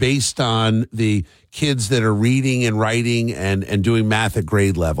based on the kids that are reading and writing and doing math at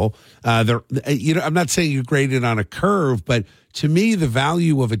grade level. I'm not saying you're graded on a curve, but to me, the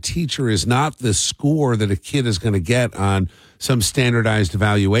value of a teacher is not the score that a kid is going to get on some standardized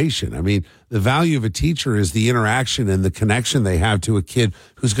evaluation. I mean, the value of a teacher is the interaction and the connection they have to a kid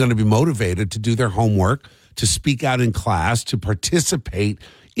who's going to be motivated to do their homework, to speak out in class, to participate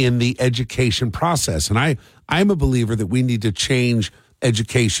in the education process. And I'm a believer that we need to change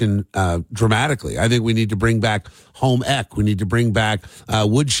education dramatically. I think we need to bring back home ec. We need to bring back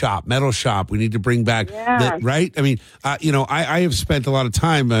wood shop, metal shop. We need to bring back right. I mean, I have spent a lot of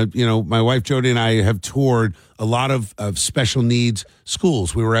time. My wife Jody and I have toured a lot of special needs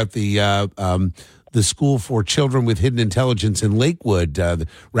schools. We were at the School for Children with Hidden Intelligence in Lakewood. The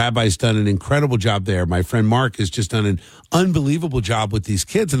rabbi's done an incredible job there. My friend Mark has just done an unbelievable job with these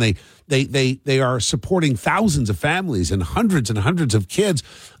kids, and they are supporting thousands of families, and hundreds of kids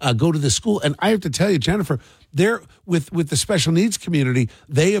go to the school. And I have to tell you, Jennifer, they're with the special needs community,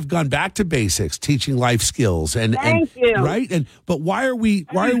 they have gone back to basics, teaching life skills Thank you. Right. But why are we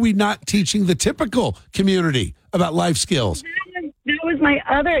not teaching the typical community about life skills? That was my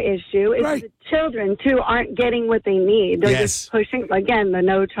other issue, is the children, too, aren't getting what they need. They're just pushing, again, the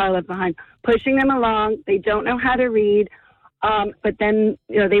No Child Left Behind, pushing them along. They don't know how to read. But then,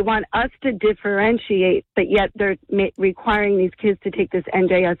 they want us to differentiate, but yet they're requiring these kids to take this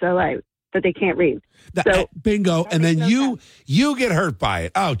NJSLA. that they can't read. Bingo. And then you get hurt by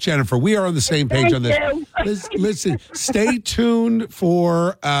it. Oh, Jennifer, we are on the same page on this. Listen, stay tuned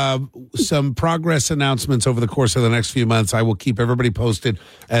for some progress announcements over the course of the next few months. I will keep everybody posted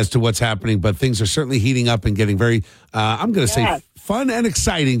as to what's happening, but things are certainly heating up and getting very, I'm going to say, fun and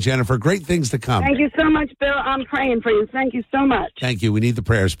exciting, Jennifer. Great things to come. Thank you so much, Bill. I'm praying for you. Thank you so much. Thank you. We need the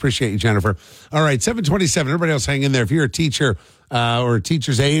prayers. Appreciate you, Jennifer. All right, 727. Everybody else hang in there. If you're a teacher or a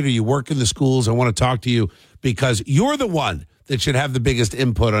teacher's aide or you work in the schools, I want to talk to you because you're the one that should have the biggest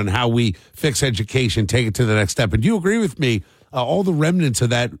input on how we fix education, take it to the next step. And do you agree with me? All the remnants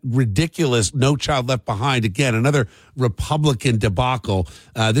of that ridiculous No Child Left Behind, again, another Republican debacle.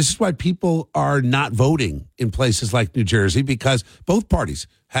 This is why people are not voting in places like New Jersey because both parties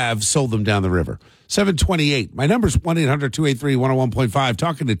have sold them down the river. 728. My number's 1-800-283-101.5.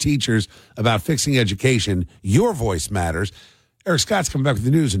 Talking to teachers about fixing education. Your voice matters. Eric Scott's coming back with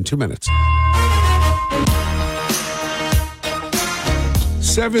the news in 2 minutes.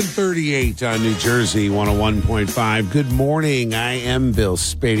 738 on New Jersey 101.5. Good morning. I am Bill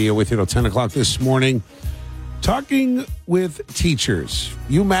Spadea with you till 10 o'clock this morning. Talking with teachers.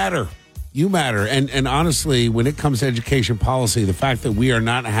 You matter. You matter. And honestly, when it comes to education policy, the fact that we are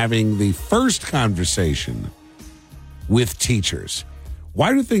not having the first conversation with teachers.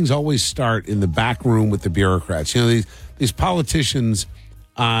 Why do things always start in the back room with the bureaucrats? You know, these politicians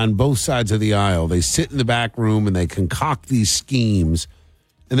on both sides of the aisle, they sit in the back room and they concoct these schemes.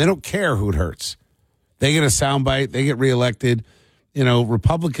 And they don't care who it hurts. They get a soundbite. They get reelected. You know,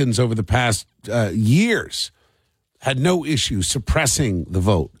 Republicans over the past years had no issue suppressing the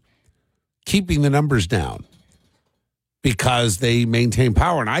vote, keeping the numbers down because they maintain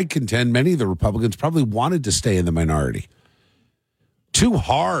power. And I contend many of the Republicans probably wanted to stay in the minority. Too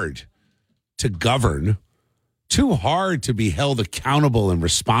hard to govern. Too hard to be held accountable and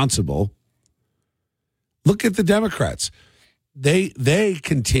responsible. Look at the Democrats. They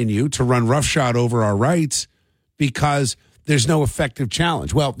continue to run roughshod over our rights because there's no effective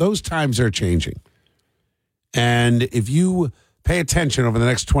challenge. Well, those times are changing. And if you pay attention over the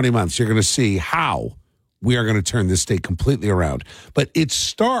next 20 months, you're going to see how we are going to turn this state completely around. But it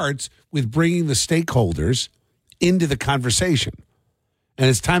starts with bringing the stakeholders into the conversation. And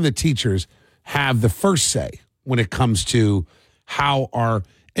it's time that teachers have the first say when it comes to how our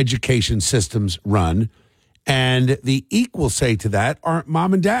education systems run. And the equal say to that are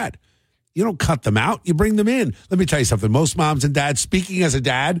mom and dad. You don't cut them out. You bring them in. Let me tell you something. Most moms and dads, speaking as a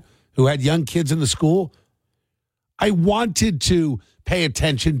dad who had young kids in the school, I wanted to pay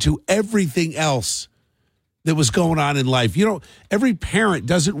attention to everything else that was going on in life. You know, every parent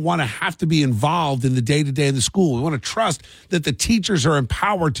doesn't want to have to be involved in the day-to-day of the school. We want to trust that the teachers are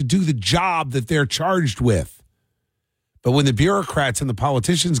empowered to do the job that they're charged with. But when the bureaucrats and the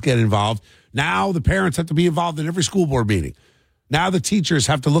politicians get involved, now the parents have to be involved in every school board meeting. Now the teachers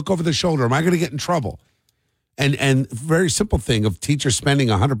have to look over their shoulder. Am I going to get in trouble? And very simple thing of teachers spending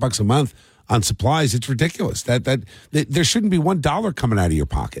 $100 a month on supplies, it's ridiculous. That there shouldn't be $1 coming out of your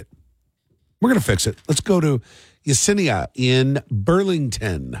pocket. We're going to fix it. Let's go to Yesenia in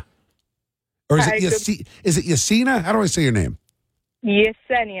Burlington. Or is it Yesenia? How do I say your name?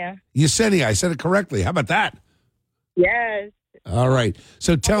 Yesenia. Yesenia. I said it correctly. How about that? Yes. All right.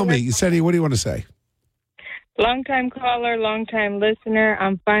 So tell me, Yesenia, what do you want to say? Long-time caller, long-time listener.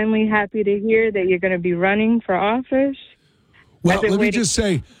 I'm finally happy to hear that you're going to be running for office. Well, let me just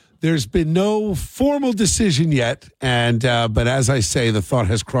say, there's been no formal decision yet, and but as I say, the thought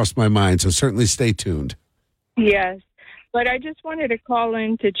has crossed my mind, so certainly stay tuned. Yes. But I just wanted to call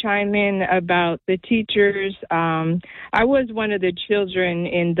in to chime in about the teachers. I was one of the children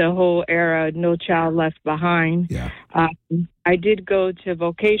in the whole era, No Child Left Behind. Yeah. I did go to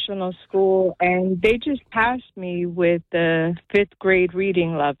vocational school, and they just passed me with the 5th grade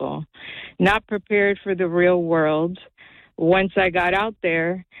reading level. Not prepared for the real world. Once I got out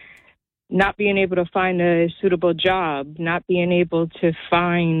there, not being able to find a suitable job, not being able to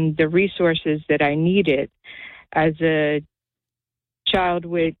find the resources that I needed as a child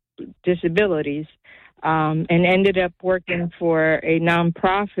with disabilities, and ended up working for a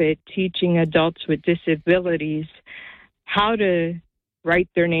nonprofit teaching adults with disabilities how to write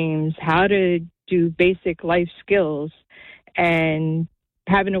their names, how to do basic life skills, and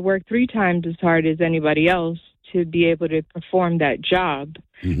having to work 3 times as hard as anybody else to be able to perform that job.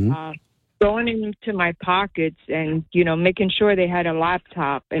 Mm-hmm. Going into my pockets and, making sure they had an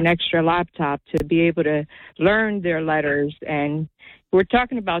extra laptop to be able to learn their letters. And we're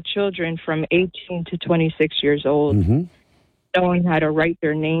talking about children from 18 to 26 years old, mm-hmm. knowing how to write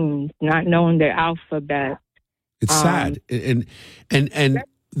their names, not knowing their alphabet. It's sad. And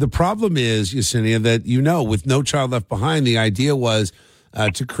the problem is, Yesenia, that with No Child Left Behind, the idea was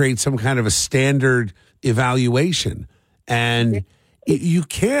to create some kind of a standard evaluation. And you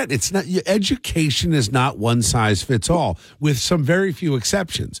can't, it's not, education is not one size fits all, with some very few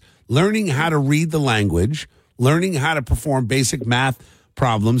exceptions. Learning how to read the language, learning how to perform basic math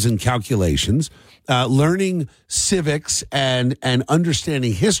problems and calculations, learning civics and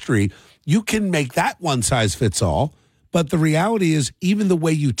understanding history, you can make that one size fits all. But the reality is, even the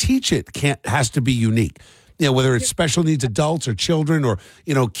way you teach it has to be unique. Whether it's special needs adults or children or,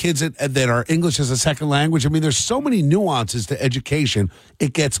 kids that are English as a second language. I mean, there's so many nuances to education.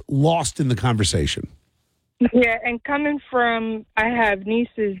 It gets lost in the conversation. Yeah, and coming from, I have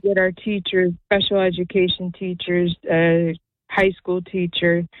nieces that are teachers, special education teachers, high school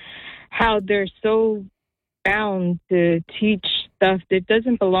teachers, how they're so bound to teach stuff that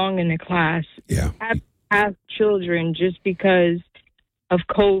doesn't belong in the class. Yeah. Have children just because of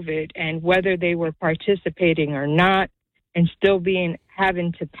COVID and whether they were participating or not, and still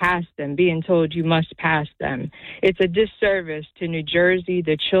having to pass them, being told you must pass them. It's a disservice to New Jersey,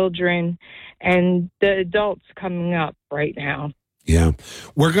 the children, and the adults coming up right now. Yeah.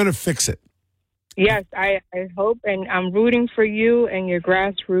 We're going to fix it. Yes, I hope, and I'm rooting for you and your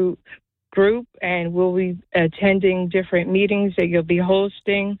grassroots group, and we'll be attending different meetings that you'll be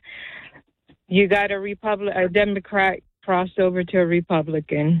hosting. You got a Democrat crossed over to a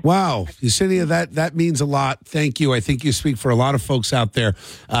Republican. Wow. Yesenia, that means a lot. Thank you. I think you speak for a lot of folks out there.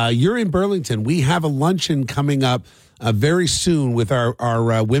 You're in Burlington. We have a luncheon coming up very soon with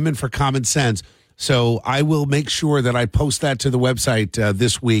our Women for Common Sense. So I will make sure that I post that to the website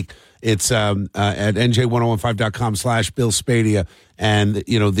this week. It's at nj1015.com/Bill Spadea. And,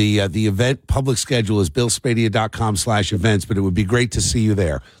 the event public schedule is billspadea.com/events, but it would be great to see you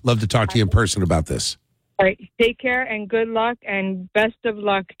there. Love to talk to you in person about this. All right. Take care and good luck and best of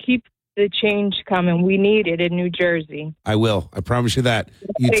luck. Keep the change coming. We need it in New Jersey. I will. I promise you that.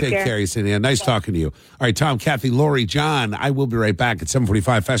 You take care, Yesenia. Nice talking to you. All right, Tom, Kathy, Lori, John. I will be right back at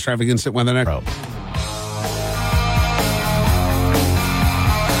 7:45. Fast Traffic Instant Weather next.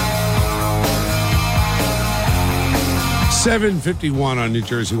 7:51 on New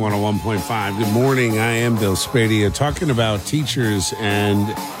Jersey 101.5. Good morning. I am Bill Spadea, talking about teachers and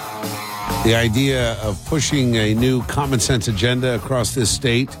the idea of pushing a new common sense agenda across this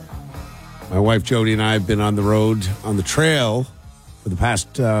state. My wife Jody and I have been on the road, on the trail, for the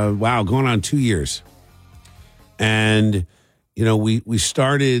past, going on 2 years. And, we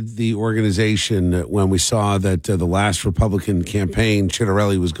started the organization when we saw that the last Republican campaign,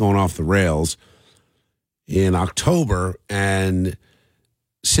 Chitterelli, was going off the rails in October. And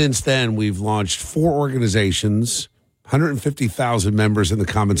since then, we've launched 4 organizations, 150,000 members in the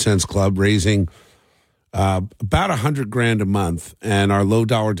Common Sense Club, raising about $100,000 a month, and our low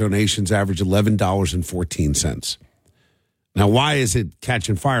dollar donations average $11.14. Now, why is it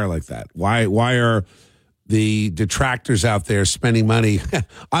catching fire like that? Why are the detractors out there spending money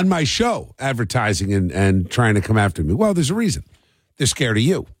on my show, advertising and trying to come after me? Well, there's a reason. They're scared of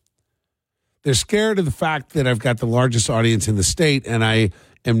you. They're scared of the fact that I've got the largest audience in the state, and I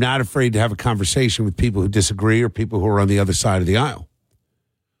am not afraid to have a conversation with people who disagree or people who are on the other side of the aisle.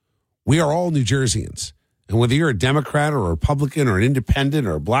 We are all New Jerseyans. And whether you're a Democrat or a Republican or an independent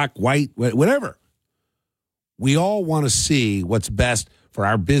or a black, white, whatever, we all want to see what's best for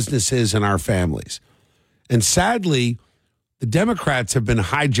our businesses and our families. And sadly, the Democrats have been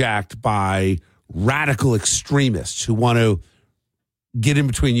hijacked by radical extremists who want to get in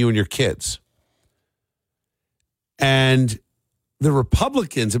between you and your kids. And the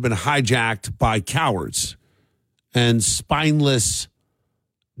Republicans have been hijacked by cowards and spineless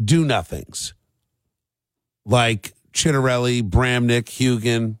do-nothings like Chitterelli, Bramnick,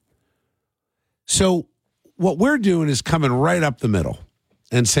 Hugan. So what we're doing is coming right up the middle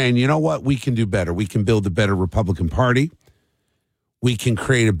and saying, you know what, we can do better. We can build a better Republican Party. We can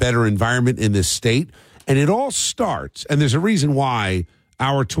create a better environment in this state. And it all starts, and there's a reason why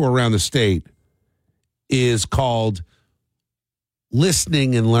our tour around the state is called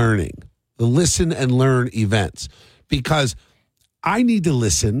Listening and Learning, the Listen and Learn events, because I need to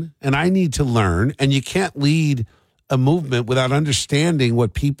listen and I need to learn, and you can't lead a movement without understanding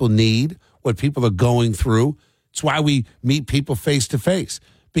what people need, what people are going through. It's why we meet people face to face,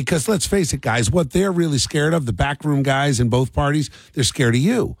 because let's face it, guys, what they're really scared of, the backroom guys in both parties, they're scared of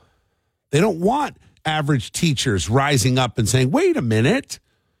you. They don't want average teachers rising up and saying, wait a minute,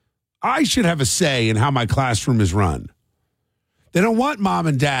 I should have a say in how my classroom is run. They don't want mom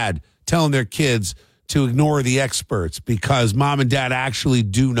and dad telling their kids to ignore the experts because mom and dad actually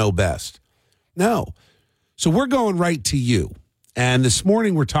do know best. No. So we're going right to you. And this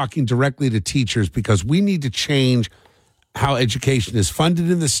morning we're talking directly to teachers because we need to change how education is funded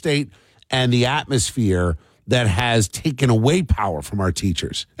in the state and the atmosphere that has taken away power from our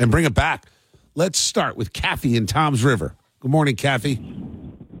teachers and bring it back. Let's start with Kathy in Toms River. Good morning, Kathy.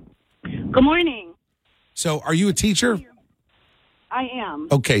 Good morning. So are you a teacher? I am.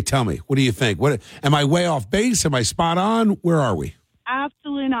 Okay, tell me. What do you think? What am I way off base? Am I spot on? Where are we?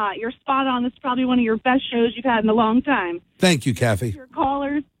 Absolutely not. You're spot on. This is probably one of your best shows you've had in a long time. Thank you, Kathy. Your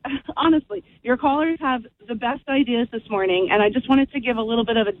callers, honestly, your callers have the best ideas this morning, and I just wanted to give a little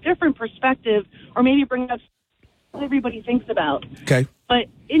bit of a different perspective or maybe bring up what everybody thinks about. Okay. But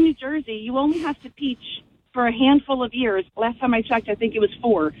in New Jersey, you only have to teach for a handful of years. Last time I checked, I think it was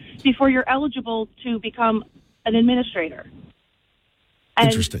 4, before you're eligible to become an administrator. And,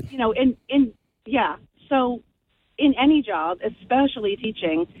 interesting. You know, so in any job, especially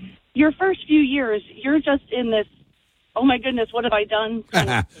teaching, your first few years, you're just in this, oh my goodness, what have I done?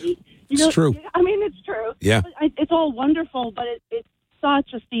 It's true. I mean, it's true. Yeah. It's all wonderful, but it's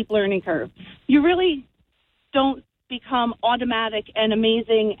such a steep learning curve. You really don't become automatic and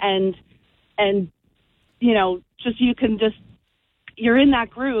amazing and you're in that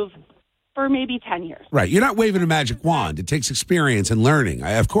groove for maybe 10 years. Right. You're not waving a magic wand. It takes experience and learning,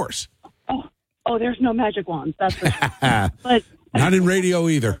 of course. Oh, there's no magic wands. That's for sure. But not in radio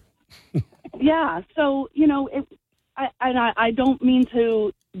either. Yeah. So, I don't mean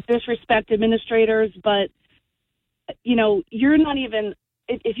to disrespect administrators, but, you're not even,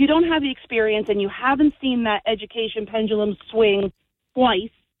 if you don't have the experience and you haven't seen that education pendulum swing twice,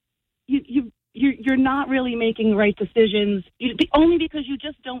 you're not really making the right decisions, only because you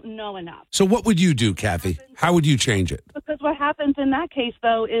just don't know enough. So what would you do, Kathy? How would you change it? Because what happens in that case,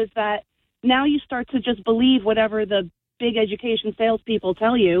 though, is that now you start to just believe whatever the big education salespeople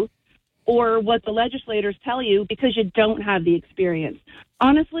tell you or what the legislators tell you because you don't have the experience.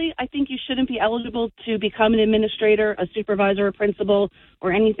 Honestly, I think you shouldn't be eligible to become an administrator, a supervisor, a principal,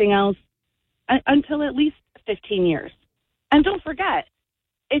 or anything else until at least 15 years. And don't forget,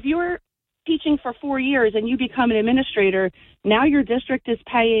 if you're teaching for 4 years and you become an administrator, now your district is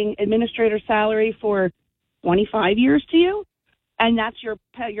paying administrator salary for 25 years to you, and that's your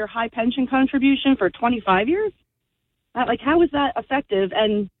high pension contribution for 25 years? How is that effective?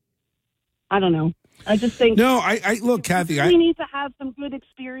 And I don't know. I just think... No, I look, Kathy... You need to have some good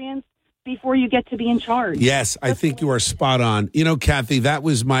experience before you get to be in charge. Yes, I think you are spot on. Kathy, that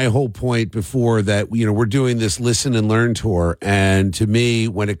was my whole point before that, we're doing this Listen and Learn tour. And to me,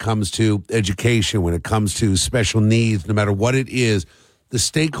 when it comes to education, when it comes to special needs, no matter what it is, the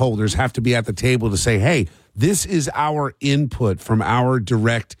stakeholders have to be at the table to say, hey, this is our input from our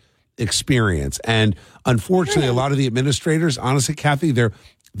direct experience. And unfortunately, a lot of the administrators, honestly, Kathy,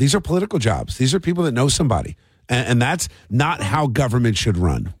 these are political jobs. These are people that know somebody. And that's not how government should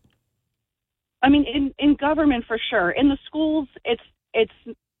run. I mean, in government, for sure. In the schools, it's.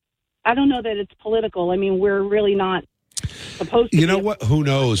 I don't know that it's political. I mean, we're really not supposed to. You know what? Who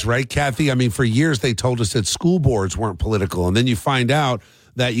knows, right, Kathy? I mean, for years they told us that school boards weren't political, and then you find out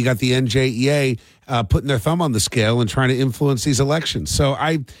that you got the NJEA putting their thumb on the scale and trying to influence these elections. So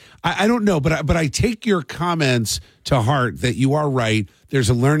I don't know, but I take your comments to heart that you are right. There's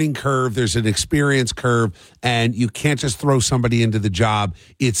a learning curve, there's an experience curve, and you can't just throw somebody into the job.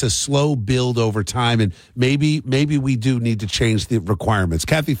 It's a slow build over time, and maybe we do need to change the requirements.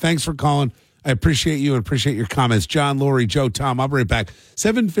 Kathy, thanks for calling. I appreciate you and appreciate your comments. John, Lori, Joe, Tom, I'll be right back.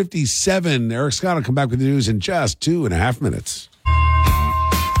 7:57. Eric Scott will come back with the news in just 2.5 minutes.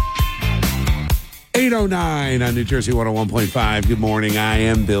 8:09 on New Jersey 101.5. Good morning. I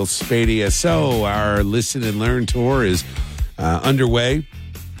am Bill Spadea. So our Listen and Learn tour is underway.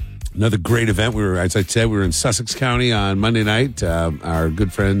 Another great event. As I said, we were in Sussex County on Monday night. Our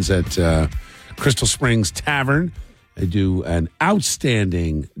good friends at Crystal Springs Tavern. They do an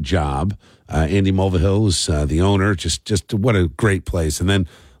outstanding job. Andy Mulvihill is the owner. Just what a great place. And then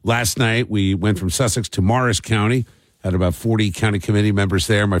last night we went from Sussex to Morris County. Had about 40 county committee members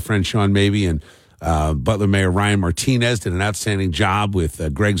there. My friend Sean Mabey and Butler Mayor Ryan Martinez did an outstanding job with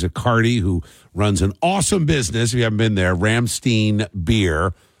Greg Zaccardi, who runs an awesome business. If you haven't been there, Ramstein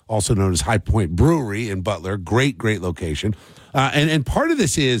Beer, also known as High Point Brewery in Butler. Great location. And part of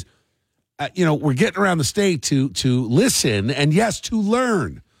this is, we're getting around the state to listen and, yes, to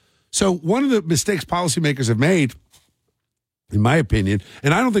learn. So one of the mistakes policymakers have made, in my opinion,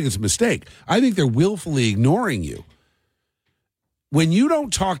 and I don't think it's a mistake, I think they're willfully ignoring you. when you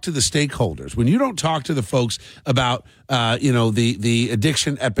don't talk to the stakeholders, when you don't talk to the folks about, the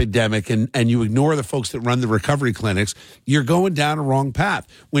addiction epidemic and you ignore the folks that run the recovery clinics, you're going down a wrong path.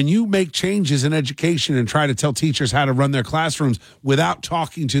 When you make changes in education and try to tell teachers how to run their classrooms without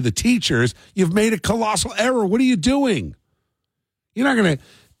talking to the teachers, you've made a colossal error. What are you doing? You're not going to,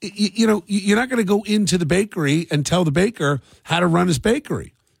 you're not going to go into the bakery and tell the baker how to run his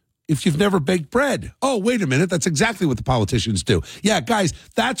bakery if you've never baked bread. Oh, wait a minute. That's exactly what the politicians do. Yeah, guys,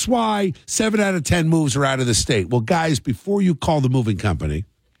 that's why 7 out of 10 moves are out of the state. Well, guys, before you call the moving company,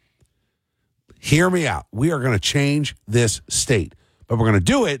 hear me out. We are going to change this state, but we're going to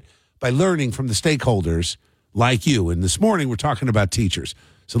do it by learning from the stakeholders like you. And this morning, we're talking about teachers.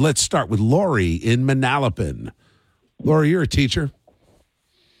 So let's start with Lori in Manalapan. Lori, you're a teacher.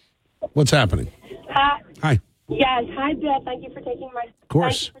 What's happening? Hi. Yes. Hi, Bill. Thank you for taking my. Of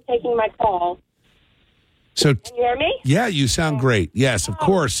course. Thank you for taking my call. So, can you hear me? Yeah, you sound great. Yes, of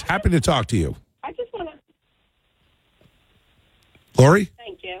course. Happy to talk to you. I just want to. Lori?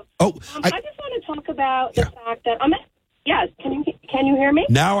 Thank you. Oh, I just want to talk about the fact that Yes. Can you hear me?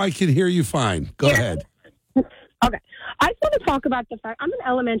 Now I can hear you fine. Go ahead. Okay. I just want to talk about the fact I'm an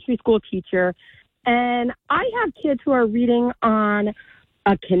elementary school teacher, and I have kids who are reading on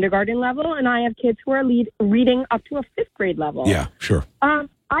a kindergarten level, and I have kids who are reading up to a 5th grade level. Yeah, sure.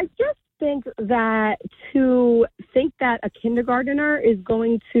 I just think that to think that a kindergartner is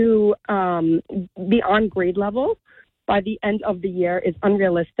going to be on grade level by the end of the year is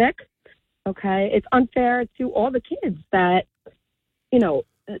unrealistic. Okay, it's unfair to all the kids that,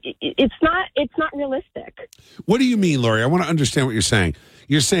 it's not realistic. What do you mean, Lori? I want to understand what you're saying.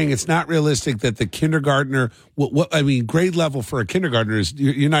 You're saying it's not realistic that the kindergartner, grade level for a kindergartner is,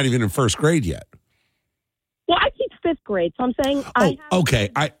 you're not even in 1st grade yet. Well, I teach 5th grade, so I'm saying. Okay.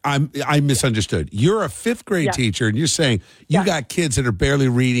 I misunderstood. You're a 5th grade teacher, and you're saying you got kids that are barely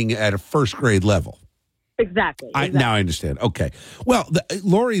reading at a 1st grade level. Exactly. Now I understand. Okay. Well,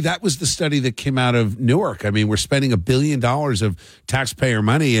 Lori, that was the study that came out of Newark. I mean, we're spending $1 billion of taxpayer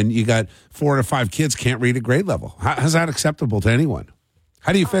money, and you got 4 to 5 kids can't read at grade level. How's that acceptable to anyone?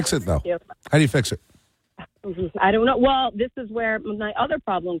 How do you fix it, though? How do you fix it? I don't know. Well, this is where my other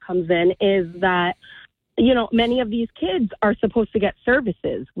problem comes in, is that, many of these kids are supposed to get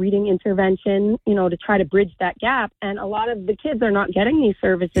services, reading intervention, to try to bridge that gap. And a lot of the kids are not getting these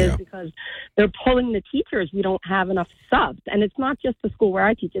services because they're pulling the teachers. We don't have enough subs. And it's not just the school where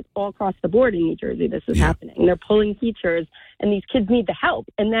I teach. It's all across the board in New Jersey this is happening. They're pulling teachers, and these kids need the help.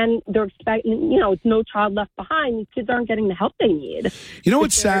 And then they're expecting, it's no child left behind. These kids aren't getting the help they need. You know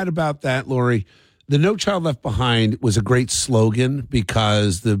what's sad about that, Lori? The No Child Left Behind was a great slogan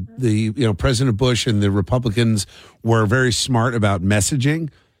because the President Bush and the Republicans were very smart about messaging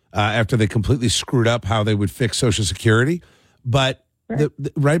after they completely screwed up how they would fix Social Security. But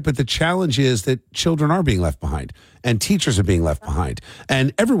but the challenge is that children are being left behind, and teachers are being left behind,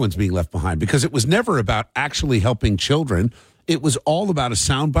 and everyone's being left behind, because it was never about actually helping children. It was all about a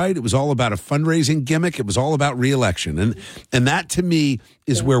soundbite. It was all about a fundraising gimmick. It was all about re-election. And that, to me,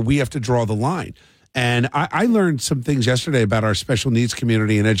 is where we have to draw the line. And I learned some things yesterday about our special needs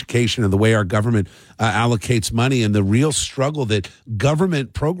community and education and the way our government allocates money and the real struggle that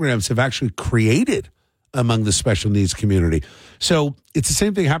government programs have actually created among the special needs community. So it's the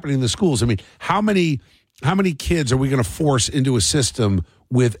same thing happening in the schools. I mean, how many kids are we going to force into a system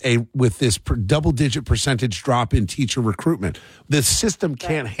with this double-digit percentage drop in teacher recruitment? The system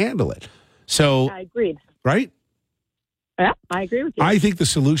can't handle it. So I agreed. Right? Yeah, I agree with you. I think the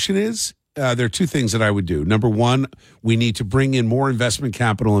solution is, there are 2 things that I would do. Number one, we need to bring in more investment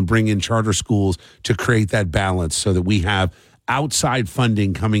capital and bring in charter schools to create that balance so that we have outside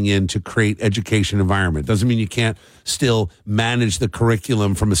funding coming in to create education environment. Doesn't mean you can't still manage the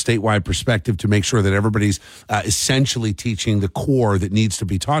curriculum from a statewide perspective to make sure that everybody's essentially teaching the core that needs to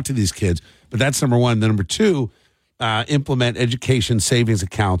be taught to these kids. But that's number one. Then number 2, implement education savings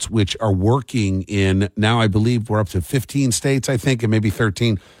accounts, which are working in, now I believe we're up to 15 states, I think, and maybe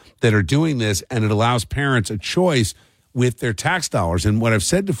 13 that are doing this, and it allows parents a choice with their tax dollars. And what I've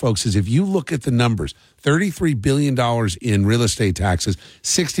said to folks is, if you look at the numbers, $33 billion in real estate taxes,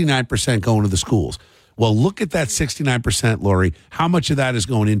 69% going to the schools. Well, look at that 69%, Lori. How much of that is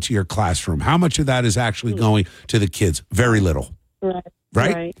going into your classroom? How much of that is actually going to the kids? Very little.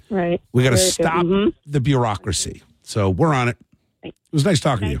 Right? We got to stop the bureaucracy. So we're on it. It was nice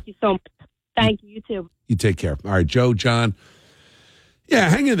talking to you. Thank you so much. Thank you. You too. You take care. All right, Joe, John. Yeah,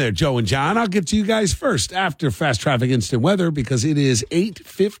 hang in there, Joe and John. I'll get to you guys first after Fast Traffic Instant Weather, because it is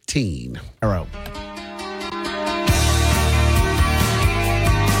 8:15. All right.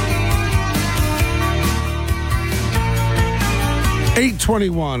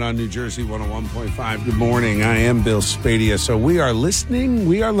 821 on New Jersey 101.5. Good morning. I am Bill Spadea. So we are listening,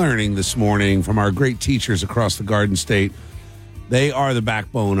 we are learning this morning from our great teachers across the Garden State. They are the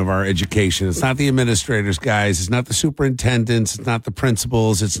backbone of our education. It's not the administrators, guys. It's not the superintendents. It's not the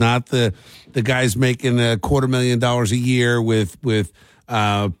principals. It's not the guys making $250,000 a year with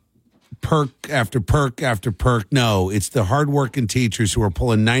perk after perk after perk. No, it's the hardworking teachers who are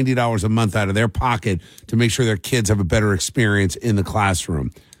pulling $90 a month out of their pocket to make sure their kids have a better experience in the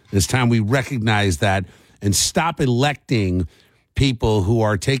classroom. It's time we recognize that and stop electing people who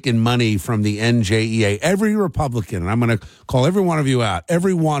are taking money from the NJEA. Every Republican, and I'm going to call every one of you out,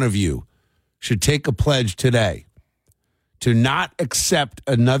 every one of you should take a pledge today to not accept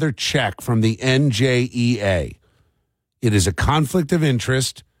another check from the NJEA. It is a conflict of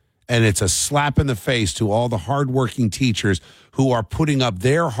interest, and it's a slap in the face to all the hardworking teachers who are putting up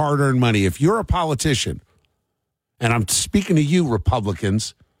their hard-earned money. If you're a politician, and I'm speaking to you,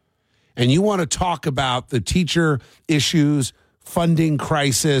 Republicans, and you want to talk about the teacher issues, funding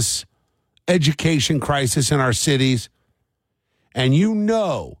crisis, education crisis in our cities, and you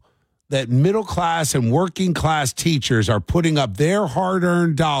know that middle-class and working-class teachers are putting up their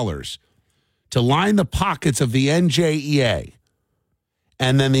hard-earned dollars to line the pockets of the NJEA,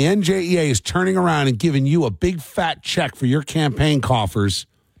 and then the NJEA is turning around and giving you a big fat check for your campaign coffers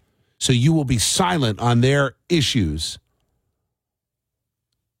so you will be silent on their issues,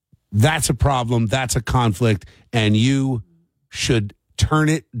 that's a problem, that's a conflict, and you should turn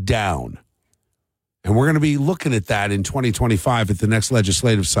it down. And we're going to be looking at that in 2025 at the next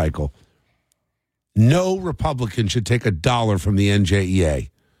legislative cycle. No Republican should take $1 from the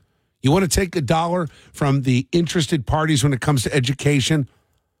NJEA. You want to take $1 from the interested parties when it comes to education?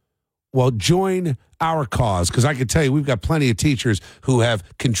 Well, join our cause, because I can tell you we've got plenty of teachers who have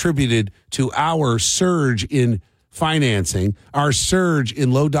contributed to our surge in financing, our surge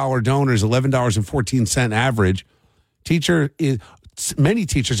in low-dollar donors, $11.14 average. Many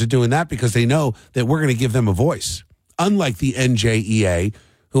teachers are doing that because they know that we're going to give them a voice, unlike the NJEA,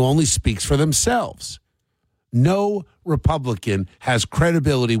 who only speaks for themselves. No Republican has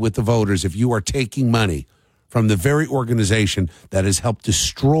credibility with the voters if you are taking money from the very organization that has helped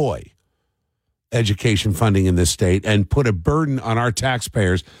destroy education funding in this state and put a burden on our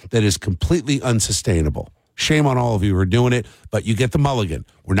taxpayers that is completely unsustainable. Shame on all of you who are doing it, but you get the mulligan.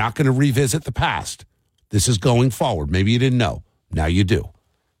 We're not going to revisit the past. This is going forward. Maybe you didn't know. Now you do.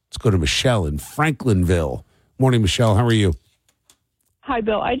 Let's go to Michelle in Franklinville. Morning, Michelle. How are you? Hi,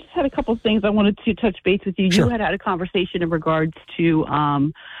 Bill. I just had a couple of things I wanted to touch base with you. Sure. You had a conversation in regards to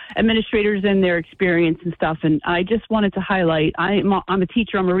administrators and their experience and stuff, and I just wanted to highlight, I'm a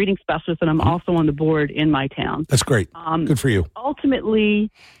teacher, I'm a reading specialist, and I'm also on the board in my town. That's great. Good for you.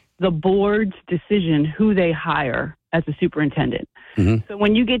 Ultimately, the board's decision who they hire as a superintendent. Mm-hmm. So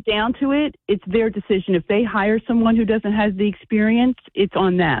when you get down to it, it's their decision. If they hire someone who doesn't have the experience, it's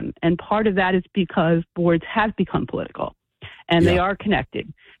on them. And part of that is because boards have become political and they are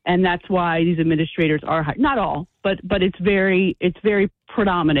connected. And that's why these administrators are hired. Not all, but it's very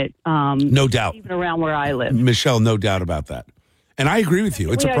predominant. No doubt. Even around where I live. Michelle, no doubt about that. And I agree with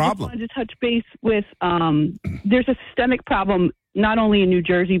you. It's a problem. I just wanted to touch base with, there's a systemic problem not only in New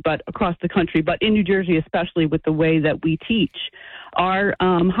Jersey, but across the country, but in New Jersey especially with the way that we teach. Our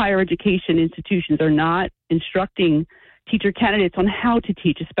higher education institutions are not instructing teacher candidates on how to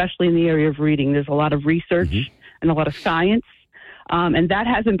teach, especially in the area of reading. There's a lot of research and a lot of science, and that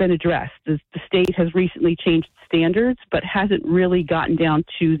hasn't been addressed. The state has recently changed standards, but hasn't really gotten down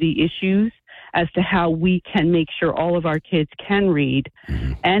to the issues as to how we can make sure all of our kids can read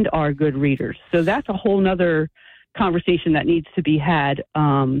and are good readers. So that's a whole nother conversation that needs to be had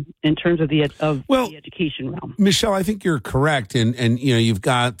in terms of the education realm. Michelle, I think you're correct. And you know, you've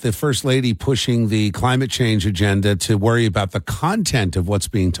got the First Lady pushing the climate change agenda to worry about the content of what's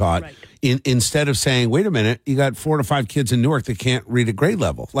being taught instead of saying, wait a minute, you got 4 to 5 kids in Newark that can't read at grade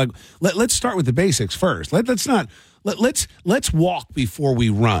level. Like, let's start with the basics first. Let's walk before we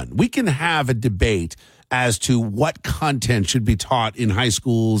run. We can have a debate as to what content should be taught in high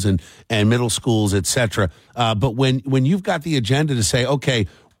schools and middle schools, et cetera. But when you've got the agenda to say, okay,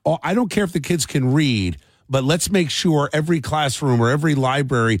 I don't care if the kids can read, but let's make sure every classroom or every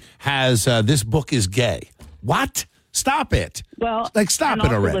library has this book is gay. What? Stop it. Well, stop and it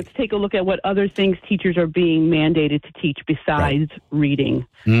also already. Let's take a look at what other things teachers are being mandated to teach besides reading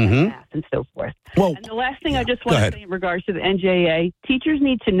and math and so forth. Well, and the last thing I just want to say in regards to the NJEA, teachers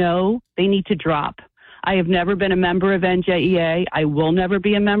need to know they need to drop. I have never been a member of NJEA. I will never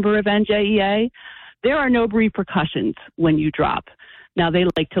be a member of NJEA. There are no repercussions when you drop. Now, they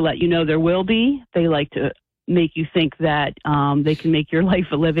like to let you know there will be. They like to make you think that they can make your life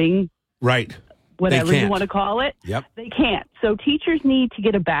a living. Right. Whatever you want to call it. Yep. They can't. So teachers need to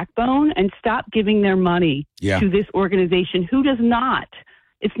get a backbone and stop giving their money to this organization who does not.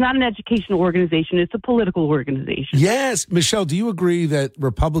 It's not an educational organization. It's a political organization. Yes. Michelle, do you agree that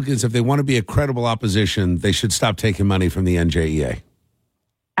Republicans, if they want to be a credible opposition, they should stop taking money from the NJEA?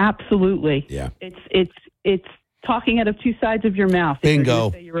 Absolutely. Yeah. It's talking out of two sides of your mouth. Bingo.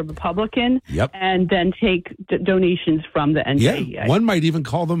 Say you're a Republican, Yep. and then take donations from the NJEA. Yeah. One might even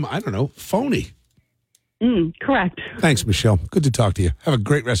call them, I don't know, phony. Correct. Thanks, Michelle. Good to talk to you. Have a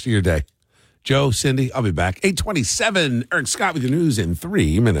great rest of your day. Joe, Cindy, I'll be back. 8:27. Eric Scott with your news in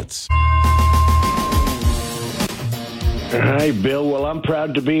 3 minutes. Hi, Bill. Well, I'm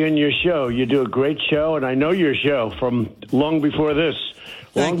proud to be in your show. You do a great show, and I know your show from long before this,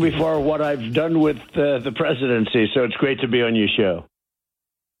 before what I've done with the presidency, so it's great to be on your show.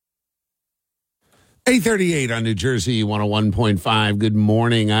 8:38 on New Jersey 101.5. Good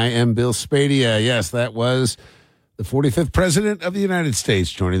morning. I am Bill Spadea. Yes, that was the 45th president of the United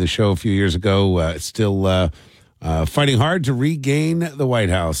States joining the show a few years ago. Still fighting hard to regain the White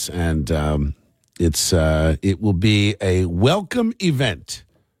House, and it will be a welcome event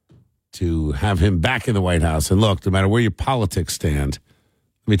to have him back in the White House. And look, no matter where your politics stand,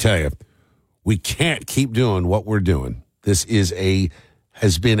 let me tell you, we can't keep doing what we're doing. This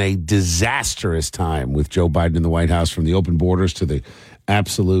has been a disastrous time with Joe Biden in the White House, from the open borders to the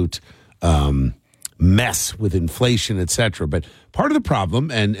absolute mess with inflation, et cetera. But part of the problem,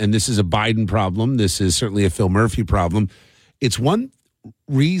 and this is a Biden problem, this is certainly a Phil Murphy problem, it's one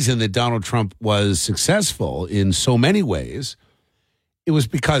reason that Donald Trump was successful in so many ways. It was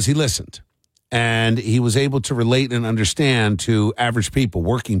because he listened, and he was able to relate and understand to average people,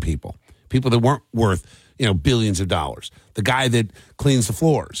 working people that weren't worth billions of dollars. The guy that cleans the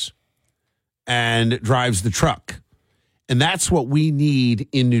floors and drives the truck. And that's what we need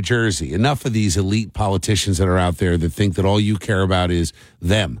in New Jersey. Enough of these elite politicians that are out there that think that all you care about is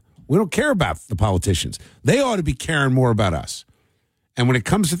them. We don't care about the politicians. They ought to be caring more about us. And when it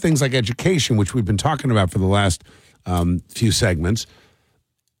comes to things like education, which we've been talking about for the last few segments,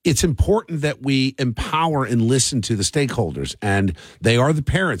 it's important that we empower and listen to the stakeholders. And they are the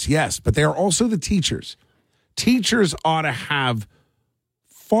parents, yes, but they are also the teachers. Teachers ought to have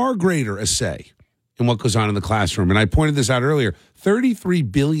far greater a say in what goes on in the classroom. And I pointed this out earlier, $33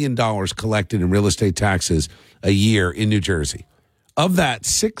 billion collected in real estate taxes a year in New Jersey. Of that,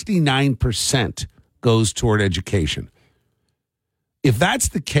 69% goes toward education. If that's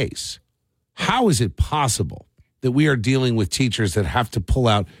the case, how is it possible that we are dealing with teachers that have to pull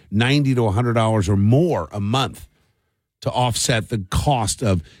out $90 to $100 or more a month to offset the cost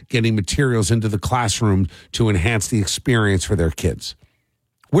of getting materials into the classroom to enhance the experience for their kids?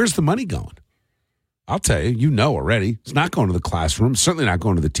 Where's the money going? I'll tell you, already. It's not going to the classroom. It's certainly not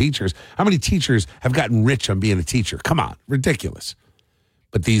going to the teachers. How many teachers have gotten rich on being a teacher? Come on, ridiculous.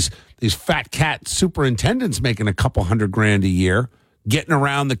 But these fat cat superintendents making a couple $100,000 a year, getting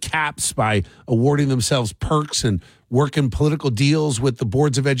around the caps by awarding themselves perks and working political deals with the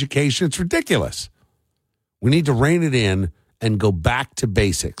boards of education. It's ridiculous. We need to rein it in and go back to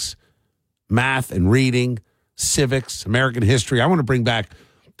basics. Math and reading, civics, American history. I want to bring back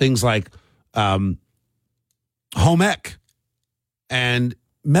things like home ec and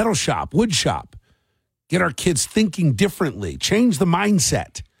metal shop, wood shop. Get our kids thinking differently. Change the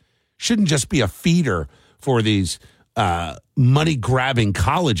mindset. Shouldn't just be a feeder for these money-grabbing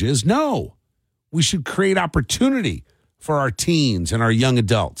colleges. No, we should create opportunity for our teens and our young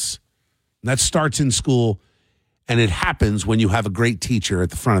adults. And that starts in school, and it happens when you have a great teacher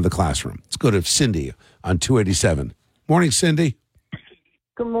at the front of the classroom. Let's go to Cindy on 287. Morning, Cindy.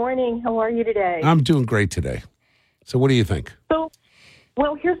 Good morning. How are you today? I'm doing great today. So what do you think?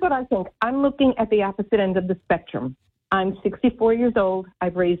 Well, here's what I think. I'm looking at the opposite end of the spectrum. I'm 64 years old.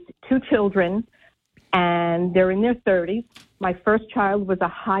 I've raised 2 children, and they're in their 30s. My first child was a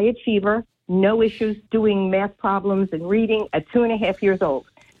high achiever, no issues doing math problems and reading at 2.5 years old.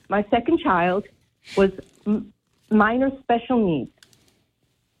 My second child was minor special needs.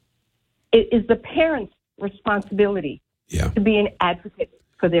 It is the parent's responsibility to be an advocate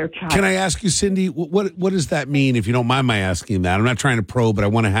for their child. Can I ask you, Cindy, what does that mean, if you don't mind my asking that? I'm not trying to probe, but I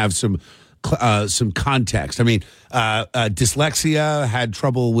want to have some context. I mean, dyslexia, had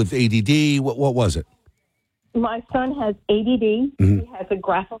trouble with ADD. What was it? My son has ADD. Mm-hmm. He has a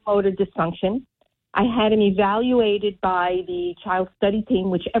graphomotor dysfunction. I had him evaluated by the child study team,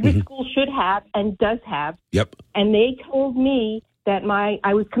 which every school should have and does have. Yep. And they told me that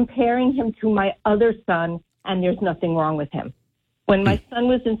I was comparing him to my other son, and there's nothing wrong with him. When my son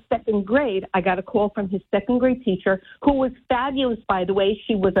was in second grade, I got a call from his second grade teacher, who was fabulous, by the way.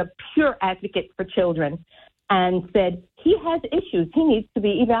 She was a pure advocate for children, and said, he has issues. He needs to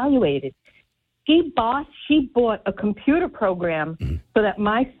be evaluated. She bought a computer program so that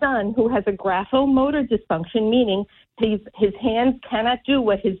my son, who has a graphomotor dysfunction, meaning his hands cannot do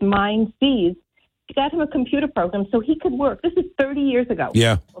what his mind sees, she got him a computer program so he could work. This is 30 years ago.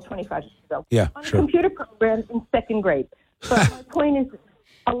 Yeah. Well, 25 years ago. Yeah, on sure. a computer program in second grade. But my point is,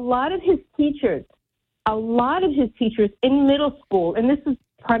 a lot of his teachers in middle school, and this is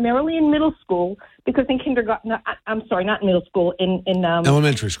primarily in middle school, because in kindergarten, I'm sorry, not middle school, in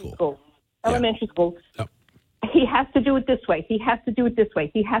elementary school. Elementary school. Yep. He has to do it this way. He has to do it this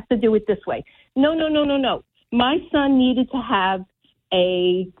way. He has to do it this way. No. My son needed to have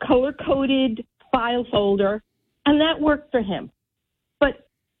a color-coded file folder, and that worked for him. But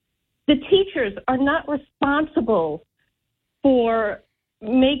the teachers are not responsible for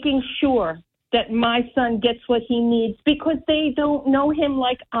making sure that my son gets what he needs, because they don't know him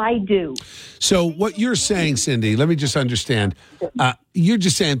like I do. So what you're saying, Cindy, let me just understand. You're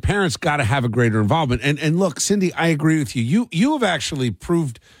just saying parents got to have a greater involvement. And look, Cindy, I agree with you. You have actually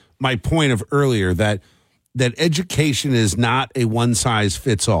proved my point of earlier that education is not a one size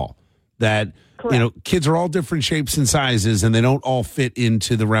fits all. That Correct. Kids are all different shapes and sizes, and they don't all fit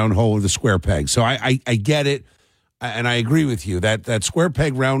into the round hole or the square peg. So I get it, and I agree with you that square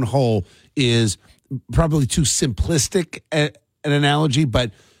peg round hole is probably too simplistic an analogy,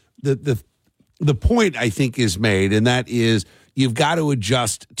 but the point I think is made, and that is you've got to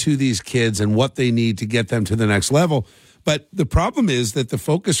adjust to these kids and what they need to get them to the next level. But the problem is that the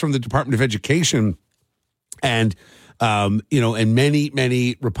focus from the Department of Education and and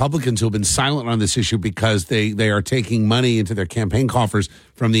many Republicans who have been silent on this issue because they are taking money into their campaign coffers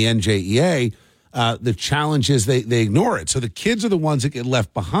from the NJEA. The challenge is they ignore it. So the kids are the ones that get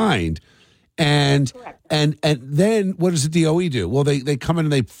left behind. And then what does the DOE do? Well, they come in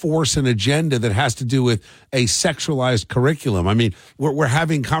and they force an agenda that has to do with a sexualized curriculum. I mean, we're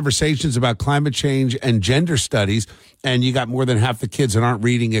having conversations about climate change and gender studies, and you got more than half the kids that aren't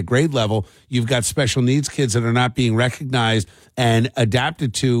reading at grade level. You've got special needs kids that are not being recognized and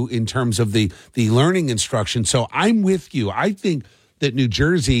adapted to in terms of the learning instruction. So I'm with you. I think that New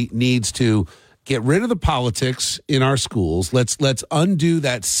Jersey needs to get rid of the politics in our schools. Let's undo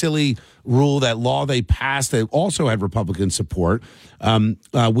that silly rule, that law they passed that also had Republican support,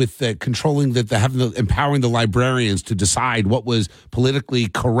 with the controlling empowering the librarians to decide what was politically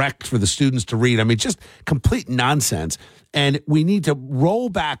correct for the students to read. I mean, just complete nonsense. And we need to roll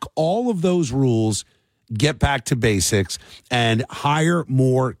back all of those rules, get back to basics, and hire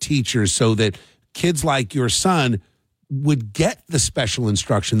more teachers so that kids like your son would get the special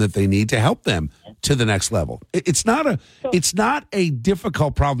instruction that they need to help them to the next level. It's not a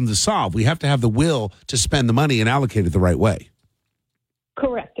difficult problem to solve. We have to have the will to spend the money and allocate it the right way.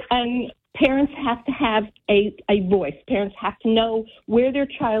 Correct. And parents have to have a voice. Parents have to know where their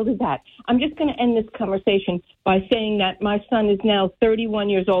child is at. I'm just going to end this conversation by saying that my son is now 31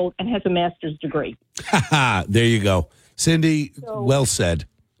 years old and has a master's degree. There you go. Cindy, well said.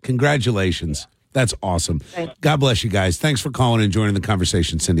 Congratulations. That's awesome. Thanks. God bless you guys. Thanks for calling and joining the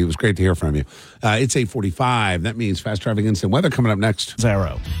conversation, Cindy. It was great to hear from you. It's 8:45. That means fast traffic instant weather coming up next.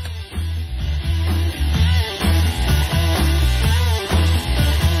 Zero.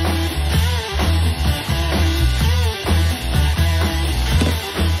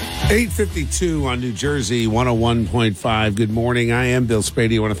 $8:52 on New Jersey 101.5. Good morning. I am Bill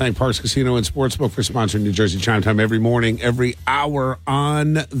Spadea. I want to thank Parks Casino and Sportsbook for sponsoring New Jersey Chime Time every morning, every hour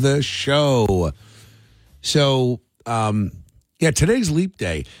on the show. So, today's Leap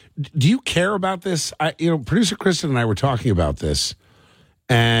Day. Do you care about this? Producer Kristen and I were talking about this,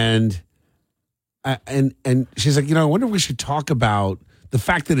 and she's like, I wonder if we should talk about the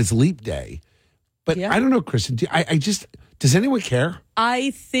fact that it's Leap Day. But I don't know, Kristen. Does anyone care? I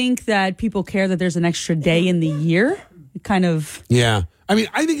think that people care that there's an extra day in the year. Kind of. Yeah. I mean,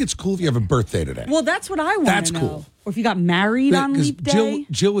 I think it's cool if you have a birthday today. Well, that's what I want to know. That's cool. Or if you got married on Leap Day.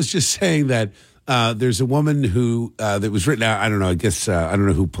 Jill was just saying that there's a woman who, that was written out, I don't know, I guess, I don't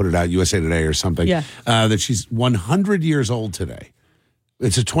know who put it out, USA Today or something, that she's 100 years old today.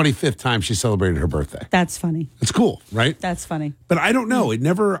 It's the 25th time she celebrated her birthday. That's funny. It's cool, right? That's funny. But I don't know. It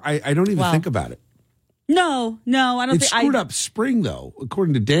never, I don't even think about it. No, I don't think. It screwed up spring, though.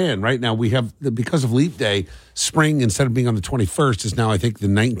 According to Dan, right now we have, because of Leap Day, spring, instead of being on the 21st, is now, I think, the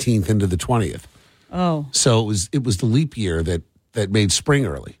 19th into the 20th. Oh. So it was the leap year that that made spring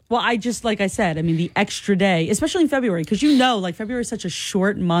early. Well, like I said, I mean, the extra day, especially in February, because like February is such a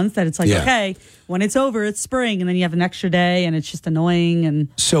short month that it's like, okay, when it's over, it's spring, and then you have an extra day, and it's just annoying. And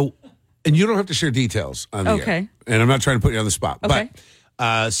so, and you don't have to share details on the air. And I'm not trying to put you on the spot, but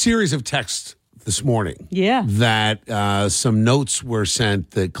a series of texts this morning. Yeah. That some notes were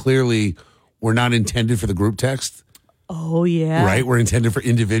sent that clearly were not intended for the group text. Oh, yeah. Right? Were intended for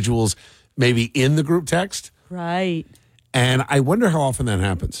individuals maybe in the group text. Right. And I wonder how often that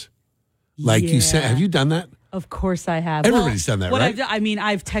happens. Like you said, have you done that? Of course I have. Everybody's done that, right?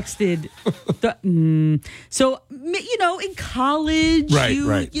 I've texted. So, in college,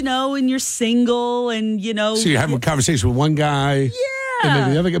 right. And you're single and, So you're having a conversation with one guy. Yeah. And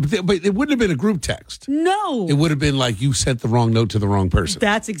maybe the other guy. But it wouldn't have been a group text. No. It would have been like you sent the wrong note to the wrong person.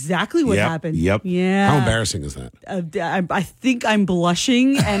 That's exactly what happened. Yep. Yeah. How embarrassing is that? I think I'm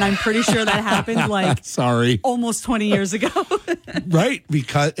blushing, and I'm pretty sure that happened Sorry. Almost 20 years ago. Right,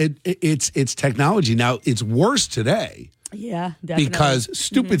 because it's technology. Now, it's worse today. Yeah, definitely. Because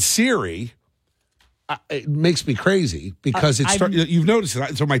stupid Siri, it makes me crazy because you've noticed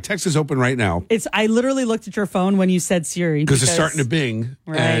it. So my text is open right now. I literally looked at your phone when you said Siri. Because it's starting to bing,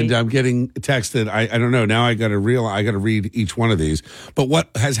 and I'm getting texted. I don't know. Now I got to read each one of these. But what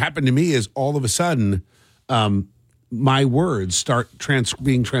has happened to me is all of a sudden, my words start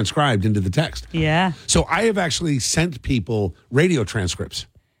being transcribed into the text. Yeah. So I have actually sent people radio transcripts.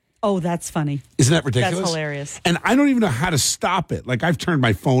 Oh, that's funny. Isn't that ridiculous? That's hilarious. And I don't even know how to stop it. Like I've turned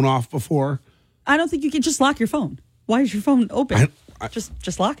my phone off before. I don't think you can just lock your phone. Why is your phone open?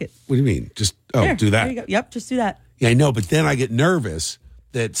 Just lock it. What do you mean? Just There, do that. There you go. Yep, just do that. Yeah, I know, but then I get nervous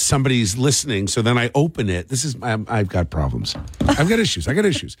that somebody's listening, so then I open it. I've got problems. I've got issues.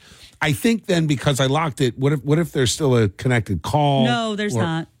 I think then because I locked it, what if there's still a connected call? No, there's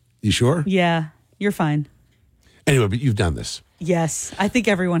not. You sure? Yeah, you're fine. Anyway, but you've done this. Yes, I think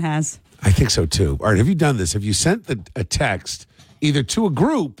everyone has. I think so too. All right, have you done this? Have you sent a text either to a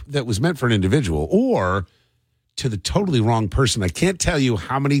group that was meant for an individual or to the totally wrong person? I can't tell you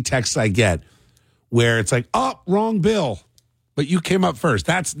how many texts I get where it's like, oh, wrong bill, but you came up first.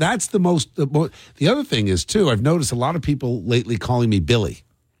 That's the most. The other thing is too, I've noticed a lot of people lately calling me Billy.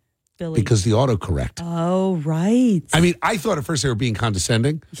 Because the autocorrect. Oh, right. I mean, I thought at first they were being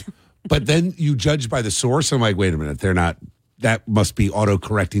condescending, but then you judge by the source. I'm like, wait a minute, they're not. That must be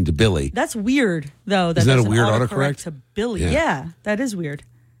autocorrecting to Billy. That's weird, though. Isn't that a weird autocorrect? To Billy, yeah, that is weird.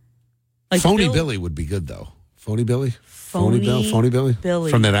 Like Phony Billy would be good, though. Phony Billy? Phony Billy?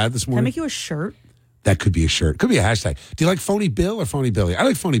 From that ad this morning? Can I make you a shirt? That could be a shirt. Could be a hashtag. Do you like Phony Bill or Phony Billy? I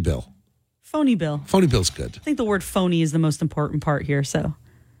like Phony Bill. Phony Bill. Phony Bill's good. I think the word phony is the most important part here, so,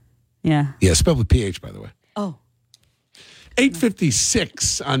 yeah. Yeah, spelled with PH, by the way. Oh.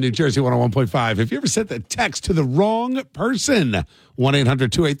 8:56 on New Jersey 101.5. If you ever sent that text to the wrong person,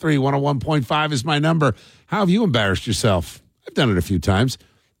 1-800-283-101.5 is my number. How have you embarrassed yourself? I've done it a few times.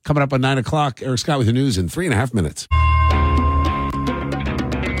 Coming up on 9 o'clock, Eric Scott with the news in 3.5 minutes.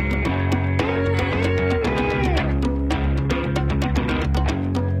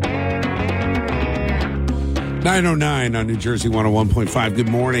 .909 on New Jersey 101.5. Good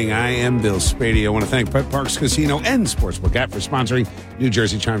morning. I am Bill Spadea. I want to thank Pet Parks Casino and Sportsbook app for sponsoring New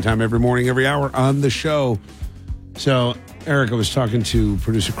Jersey Chime Time every morning, every hour on the show. So, Eric, I was talking to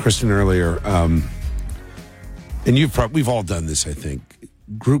producer Kristen earlier, and we've all done this, I think.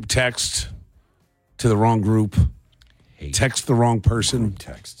 Group text to the wrong group, text the wrong person. Group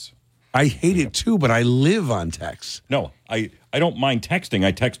texts. I hate it too, but I live on text. No, I don't mind texting.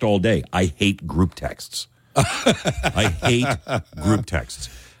 I text all day. I hate group texts. I hate group texts.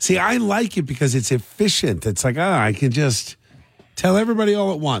 See, I like it because it's efficient. It's like, I can just tell everybody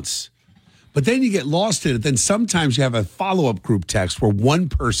all at once. But then you get lost in it. Then sometimes you have a follow-up group text where one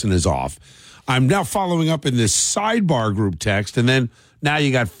person is off. I'm now following up in this sidebar group text, and then now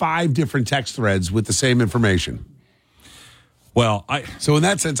you got 5 different text threads with the same information. Well, so in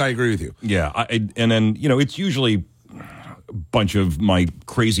that sense, I agree with you. Yeah, and then, it's usually bunch of my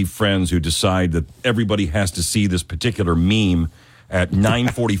crazy friends who decide that everybody has to see this particular meme at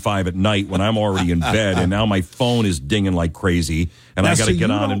 9:45 at night when I'm already in bed, and now my phone is dinging like crazy, and I got to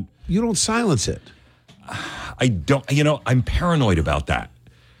get on. And you don't silence it. I don't. I'm paranoid about that.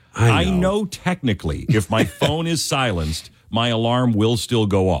 I know technically, if my phone is silenced, my alarm will still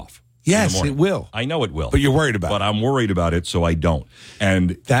go off. Yes, it will. I know it will. But you're worried about it. But I'm worried about it, so I don't.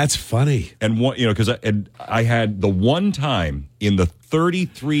 And that's funny. And because I had the one time in the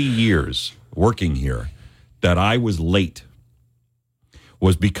 33 years working here that I was late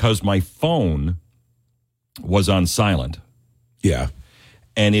was because my phone was on silent. Yeah.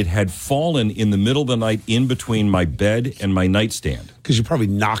 and it had fallen in the middle of the night in between my bed and my nightstand. Because you probably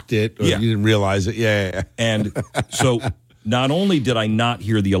knocked it or you didn't realize it. Yeah. And so not only did I not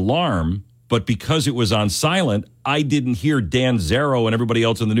hear the alarm, but because it was on silent, I didn't hear Dan Zero and everybody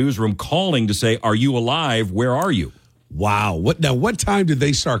else in the newsroom calling to say, "Are you alive? Where are you?" Wow. What time did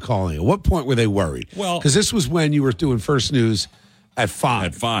they start calling? At what point were they worried? Well, because this was when you were doing First News at 5.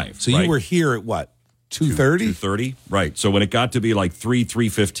 At 5. So right. you were here at what? 2:30? 2:30, right. So when it got to be like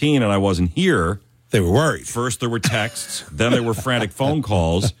 3:15 and I wasn't here, they were worried. First there were texts, then there were frantic phone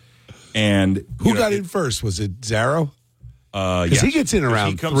calls. And who got in first? Was it Zaro? Because he gets in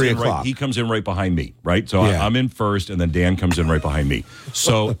around 3 o'clock. He comes in right behind me, right? So I'm in first, and then Dan comes in right behind me.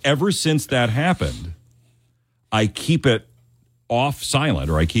 So ever since that happened, I keep it off silent,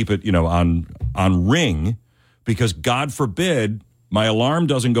 or I keep it, on ring, because God forbid my alarm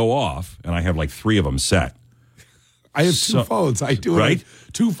doesn't go off, and I have like 3 of them set. I have 2 phones. I do it right?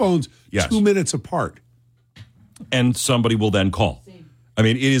 2 phones, 2 minutes apart. And somebody will then call. I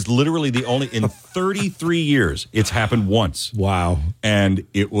mean, it is literally the only, in 33 years, it's happened once. Wow. And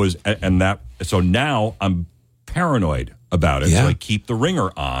it was, so now I'm paranoid about it. Yeah. So I keep the ringer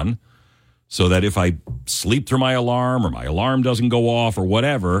on so that if I sleep through my alarm or my alarm doesn't go off or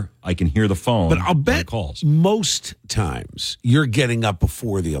whatever, I can hear the phone. But I'll bet calls. Most times you're getting up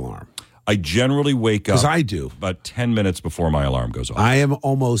before the alarm. I generally wake up. Because I do. About 10 minutes before my alarm goes off. I am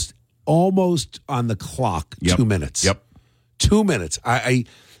almost on the clock, 2 minutes. Yep. 2 minutes.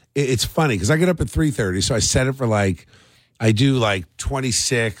 It's funny because I get up at 3:30, so I set it for I do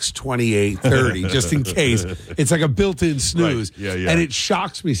 26, 28, 30, just in case. It's like a built-in snooze. Right. Yeah. And it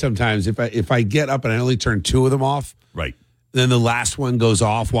shocks me sometimes if I get up and I only turn 2 of them off. Right. Then the last one goes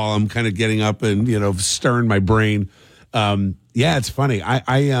off while I'm kind of getting up and stirring my brain. It's funny.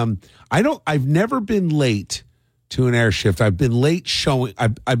 I've never been late to an air shift. I've been late showing.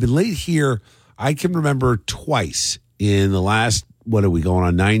 I've been late here. I can remember twice in the last, what are we going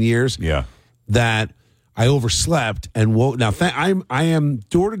on, 9 years? Yeah. That I overslept and woke. Now, I am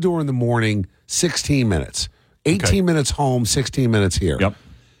door to door in the morning, 16 minutes. 18 minutes home, 16 minutes here. Yep.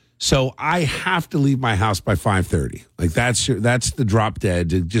 So I have to leave my house by 5:30. That's the drop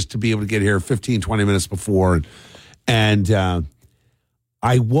dead, just to be able to get here 15, 20 minutes before. And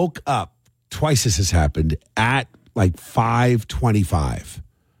I woke up, twice this has happened, at 5:25.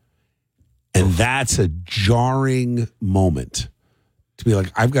 And that's a jarring moment to be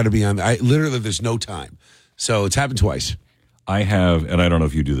I've got to be on. Literally, there's no time. So it's happened twice. I have, and I don't know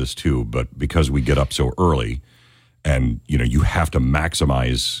if you do this too, but because we get up so early and, you have to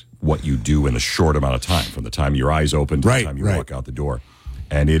maximize what you do in a short amount of time, from the time your eyes open to the time you walk out the door.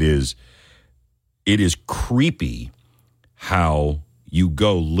 And it is creepy how you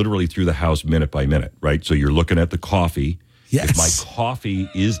go literally through the house minute by minute, right? So you're looking at the coffee. Yes. If my coffee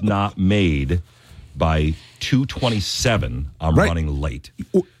is not made by 2:27, I'm running late.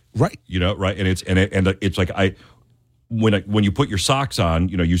 Right. Right. And it's like when you put your socks on,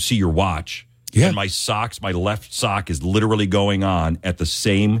 you see your watch. Yeah. And my left sock is literally going on at the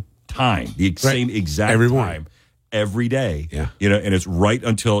same time, same exact every time. morning. Every day. Yeah. And it's right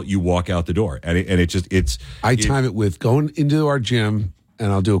until you walk out the door. And I time it with going into our gym,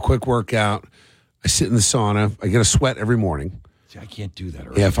 and I'll do a quick workout. I sit in the sauna. I get a sweat every morning. See, I can't do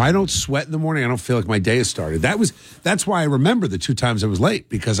that. Yeah, if I don't sweat in the morning, I don't feel like my day has started. That's why I remember the 2 times I was late,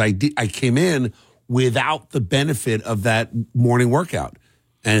 because I came in without the benefit of that morning workout,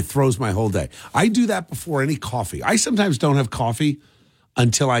 and it throws my whole day. I do that before any coffee. I sometimes don't have coffee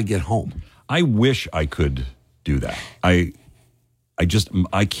until I get home. I wish I could do that. I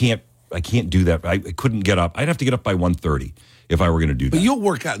can't do that. I couldn't get up. I'd have to get up by 1:30 if I were going to do that. But you'll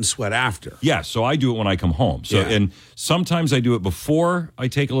work out and sweat after. Yeah, so I do it when I come home. So and sometimes I do it before I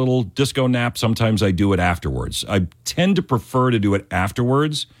take a little disco nap. Sometimes I do it afterwards. I tend to prefer to do it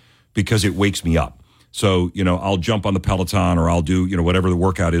afterwards because it wakes me up. So, I'll jump on the Peloton, or I'll do, whatever the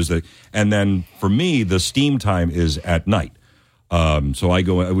workout is. And then for me, the steam time is at night. So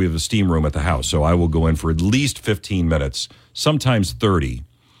we have a steam room at the house. So I will go in for at least 15 minutes, sometimes 30.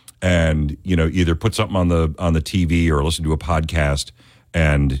 And, either put something on the TV or listen to a podcast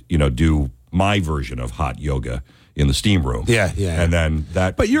and, do my version of hot yoga in the steam room. Yeah. And then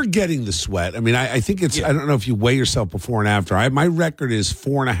that. But you're getting the sweat. I mean, I think it's, I don't know if you weigh yourself before and after. My record is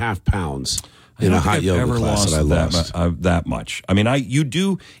 4.5 pounds in a hot yoga class that I lost. That much. I mean, you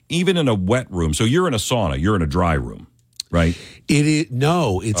do, even in a wet room. So you're in a sauna, you're in a dry room. Right?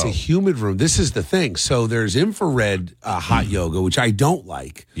 It's a humid room. This is the thing. So there's infrared hot yoga, which I don't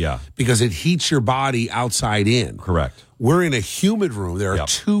like. Yeah. Because it heats your body outside in. Correct. We're in a humid room. There are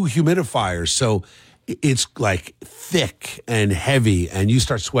 2 humidifiers. So it's like thick and heavy, and you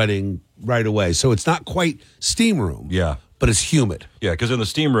start sweating right away. So it's not quite steam room. Yeah. But it's humid. Yeah, because in the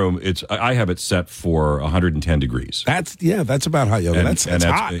steam room, I have it set for 110 degrees. That's about hot yoga. That's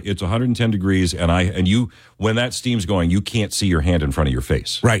hot. It's 110 degrees, and you when that steam's going, you can't see your hand in front of your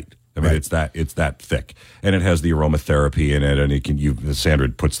face. Right. I mean, it's that thick, and it has the aromatherapy in it, and it can. Sandra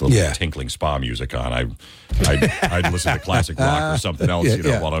puts the tinkling spa music on. I'd listen to classic rock or something else,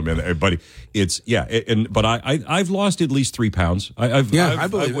 while I'm in there. But but I've lost at least 3 pounds. I've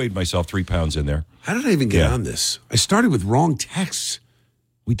weighed myself 3 pounds in there. How did I even get on this? I started with wrong texts.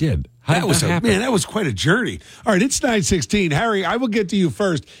 We did. That was quite a journey. All right, it's 9:16. Harry, I will get to you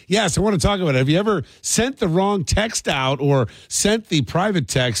first. Yes, I want to talk about it. Have you ever sent the wrong text out or sent the private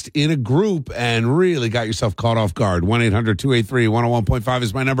text in a group and really got yourself caught off guard? 1-800-283-101.5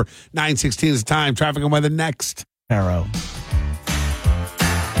 is my number. 9:16 is the time. Traffic and weather next. Arrow.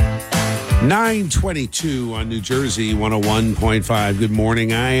 9:22 on New Jersey 101.5. Good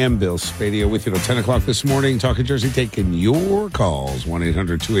morning. I am Bill Spadea with you till 10 o'clock this morning. Talking Jersey, taking your calls.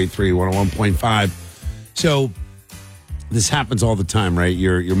 1-800-283-101.5. So this happens all the time, right?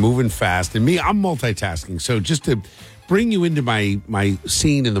 You're moving fast. And me, I'm multitasking. So just to bring you into my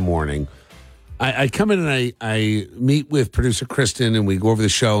scene in the morning, I come in and I meet with producer Kristen, and we go over the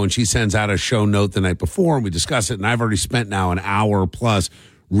show, and she sends out a show note the night before, and we discuss it. And I've already spent now an hour plus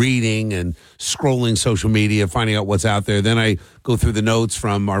reading and scrolling social media, finding out what's out there. Then I go through the notes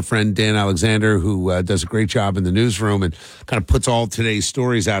from our friend Dan Alexander, who does a great job in the newsroom and kind of puts all today's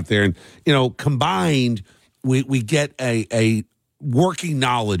stories out there. And, combined, we get a working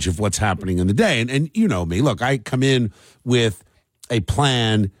knowledge of what's happening in the day. And you know me. Look, I come in with a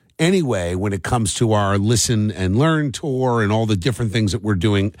plan anyway when it comes to our Listen and Learn tour and all the different things that we're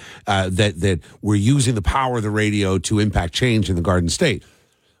doing, that we're using the power of the radio to impact change in the Garden State.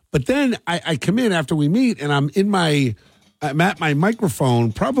 But then I come in after we meet, and I'm at my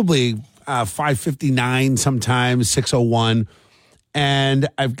microphone, probably 5:59, sometimes 6:01, and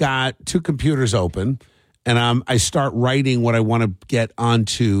I've got 2 computers open, and I start writing what I want to get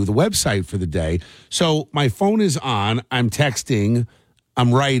onto the website for the day. So my phone is on, I'm texting,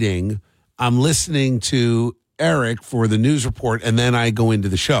 I'm writing, I'm listening to Eric for the news report, and then I go into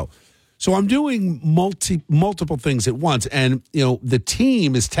the show. So I'm doing multiple things at once. And, the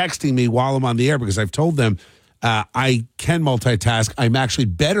team is texting me while I'm on the air because I've told them I can multitask. I'm actually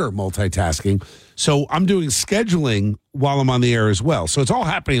better multitasking. So I'm doing scheduling while I'm on the air as well. So it's all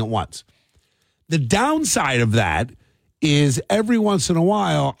happening at once. The downside of that is every once in a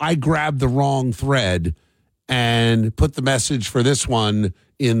while, I grab the wrong thread and put the message for this one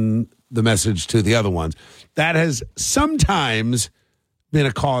in the message to the other ones. That has sometimes been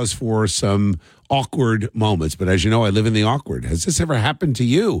a cause for some awkward moments. But as you know, I live in the awkward. Has this ever happened to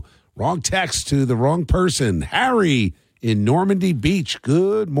you? Wrong text to the wrong person. Harry in Normandy Beach.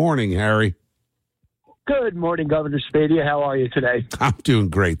 Good morning, Harry. Good morning, Governor Spadea. How are you today? I'm doing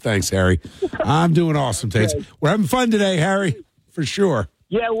great. Thanks, Harry. I'm doing awesome. Thanks. We're having fun today, Harry, for sure.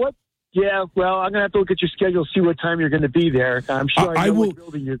 Yeah, well, I'm going to have to look at your schedule, see what time you're going to be there. I'm sure I know what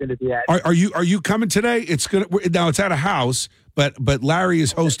building you're going to be at. Are you coming today? Now it's at a house, but Larry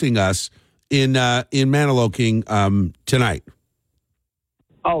is hosting us in Maniloking tonight.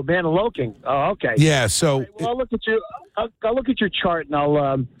 Oh, Maniloking. Oh, okay. Yeah. So right, well, I'll look at your chart and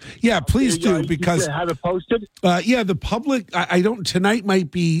I'll. Yeah, please do, because have it posted. The public. I don't. Tonight might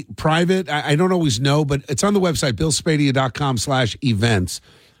be private. I don't always know, but it's on the website billspadea.com/events.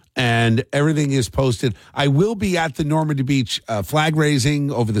 And everything is posted. I will be at the Normandy Beach flag raising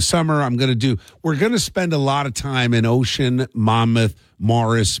over the summer. We're going to spend a lot of time in Ocean, Monmouth,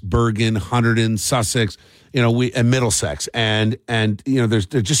 Morris, Bergen, Hunterdon, Sussex, and Middlesex. And there's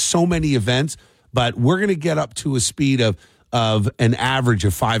just so many events, but we're going to get up to a speed of an average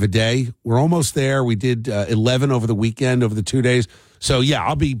of 5 a day. We're almost there. We did 11 over the weekend, over the 2 days. So yeah,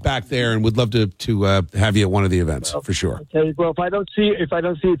 I'll be back there, and would love to have you at one of the events for sure. Okay. Well, if I don't see you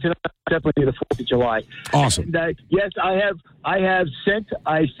tonight, definitely the 4th of July. Awesome. And, yes, I sent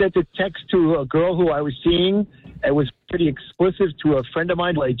a text to a girl who I was seeing. It was pretty explicit to a friend of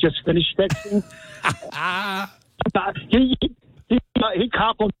mine who I just finished texting. He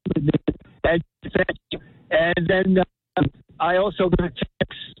complimented me, and then I also got a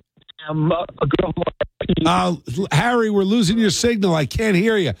text from a girl who Harry, we're losing your signal. I can't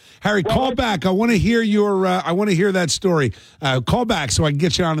hear you. Harry, call back. I want to hear that story. Call back so I can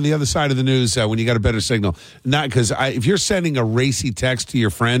get you on the other side of the news when you got a better signal. Not because if you're sending a racy text to your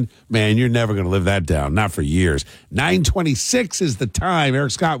friend, man, you're never going to live that down. Not for years. 9:26 is the time.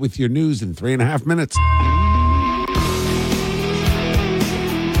 Eric Scott with your news in 3.5 minutes.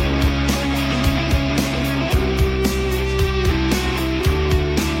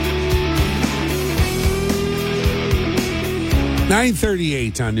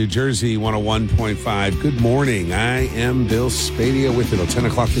 9:38 on New Jersey 101.5. Good morning. I am Bill Spadea with you till 10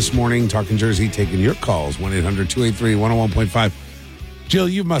 o'clock this morning, talking Jersey, taking your calls, 1-800-283-101.5. Jill,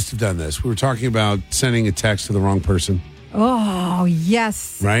 you must have done this. We were talking about sending a text to the wrong person. Oh,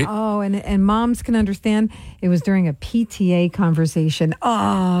 yes. Right? Oh, and moms can understand. It was during a PTA conversation.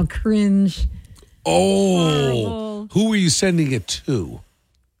 Oh, cringe. Oh, who were you sending it to?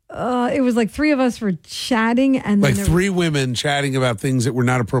 It was like three of us were chatting, and then Like three women chatting about things that were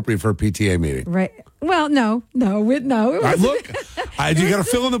not appropriate for a PTA meeting. Right. Well, no. It was, Look, you got to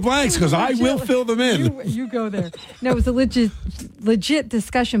fill in the blanks because I will fill them in. You go there. No, it was a legit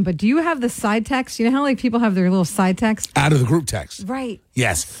discussion. But do you have the side text? You know how like people have their little side text Out of the group text. Right.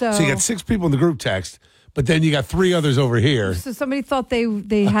 Yes. So you got 6 people in the group text, but then you got 3 others over here. So somebody thought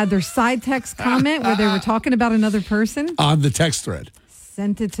they had their side text comment where they were talking about another person on the text thread.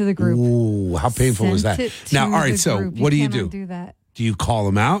 Sent it to the group. Ooh, how painful was that? Now, all right, so what do you do? Do that. Do you call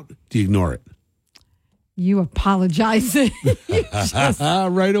them out? Do you ignore it? You apologize.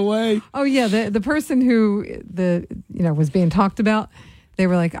 Right away. Oh yeah, the person who was being talked about, they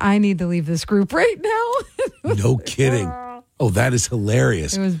were like, I need to leave this group right now. No kidding. Oh, that is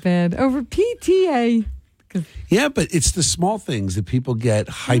hilarious. It was bad over PTA. Yeah, but it's the small things that people get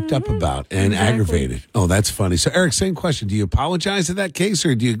hyped up about and aggravated. Oh, that's funny. So, Eric, same question. Do you apologize in that case,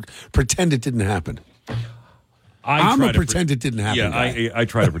 or do you pretend it didn't happen? I'm a pretend it didn't happen. Yeah, I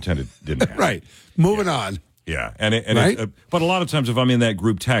try to pretend it didn't happen. Right. Moving on. Yeah, and Right? but a lot of times if I'm in that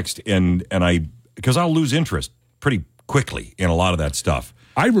group text because I'll lose interest pretty quickly in a lot of that stuff.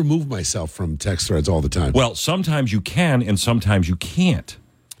 I remove myself from text threads all the time. Well, sometimes you can and sometimes you can't.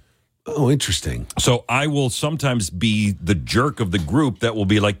 Oh, interesting. So I will sometimes be the jerk of the group that will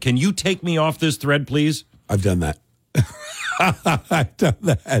be like, can you take me off this thread, please? I've done that. I've done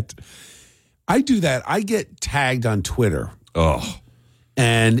that. I do that. I get tagged on Twitter. Oh.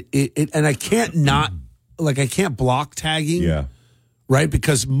 And I can't I can't block tagging. Yeah. Right?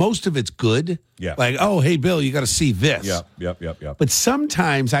 Because most of it's good. Yeah. Like, oh, hey, Bill, you got to see this. Yep. But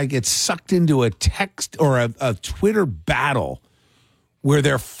sometimes I get sucked into a text or a Twitter battle where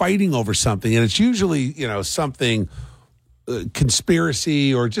they're fighting over something, and it's usually, something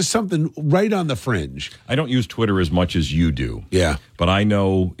conspiracy or just something right on the fringe. I don't use Twitter as much as you do. Yeah. But I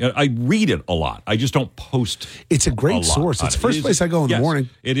know, I read it a lot. I just don't post. It's a great source. It's the first place I go in the morning.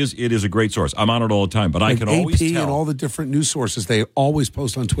 It is a great source. I'm on it all the time, but I can always AP tell. And all the different news sources, they always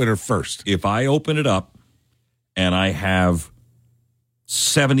post on Twitter first. If I open it up and I have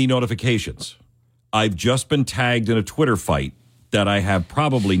 70 notifications, I've just been tagged in a Twitter fight that I have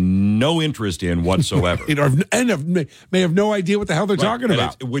probably no interest in whatsoever. And may have no idea what the hell they're talking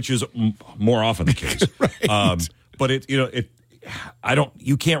about. Which is more often the case. Right. But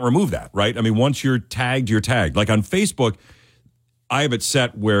you can't remove that, right? I mean, once you're tagged, you're tagged. Like on Facebook, I have it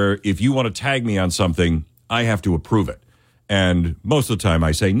set where if you want to tag me on something, I have to approve it. And most of the time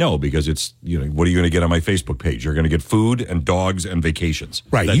I say no, because it's, what are you going to get on my Facebook page? You're going to get food and dogs and vacations.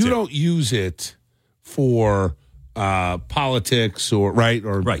 Right. That's you it. don't use it for politics or right.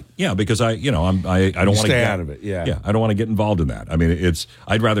 Yeah, because I don't want to stay out of it. Yeah, I don't want to get involved in that. I mean,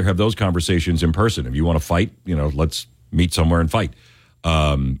 I'd rather have those conversations in person. If you want to fight, let's meet somewhere and fight.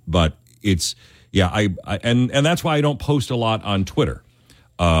 But it's and that's why I don't post a lot on Twitter.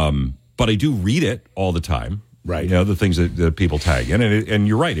 But I do read it all the time. Right. The things that people tag in, and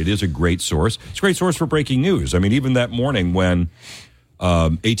you're right. It is a great source. It's a great source for breaking news. I mean, even that morning when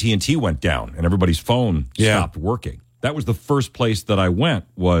AT&T went down and everybody's phone stopped working. That was the first place that I went,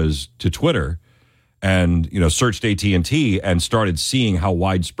 was to Twitter and, searched AT&T and started seeing how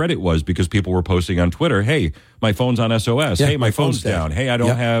widespread it was, because people were posting on Twitter, hey, my phone's on SOS. Yeah, hey, my phone's down. Hey, I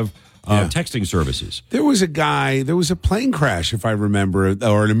don't have texting services. There was a plane crash, if I remember,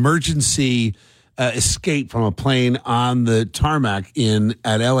 or an emergency escape from a plane on the tarmac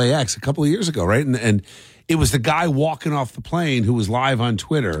at LAX a couple of years ago, right? And it was the guy walking off the plane who was live on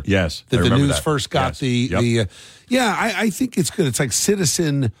Twitter. Yes, that I the remember news that. first got Yes. I think it's good. It's like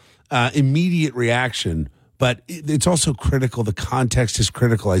citizen immediate reaction, but it's also critical. The context is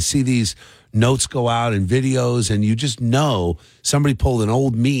critical. I see these notes go out and videos, and you just know somebody pulled an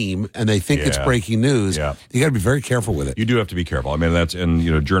old meme and they think it's breaking news. Yeah. You got to be very careful with it. You do have to be careful. I mean,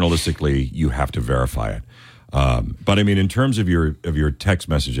 journalistically, you have to verify it. But I mean, in terms of your text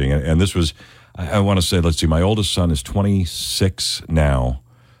messaging, and this was, I want to say, let's see, my oldest son is 26 now.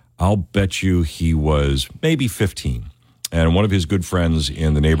 I'll bet you he was maybe 15. And one of his good friends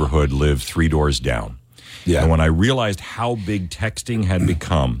in the neighborhood lived 3 doors down. Yeah. And when I realized how big texting had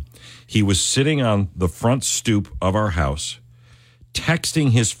become, he was sitting on the front stoop of our house,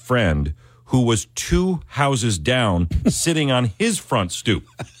 texting his friend who was 2 houses down sitting on his front stoop.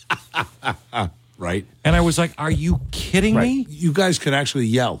 Right. And I was like, are you kidding me? You guys could actually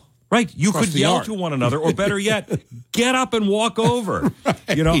yell. Right. You Across could the yell yard. to one another, or better yet, get up and walk over.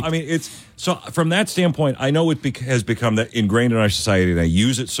 Right. You know, I mean, it's so from that standpoint, I know it has become that ingrained in our society, and I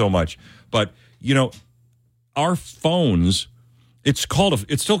use it so much. But, you know, our phones, it's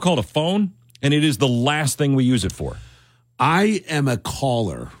still called a phone, and it is the last thing we use it for. I am a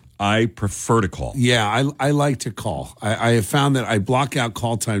caller. I prefer to call. Yeah, I like to call. I have found that I block out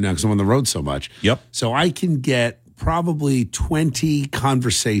call time now because I'm on the road so much. Yep. So I can get probably 20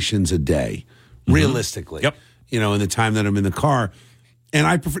 conversations a day, realistically. Yep. You know, in the time that I'm in the car. And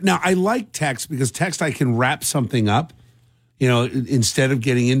I prefer, now I like text because text I can wrap something up, you know, instead of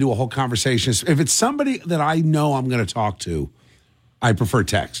getting into a whole conversation. If it's somebody that I know I'm going to talk to, I prefer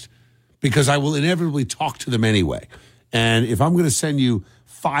text because I will inevitably talk to them anyway. And if I'm going to send you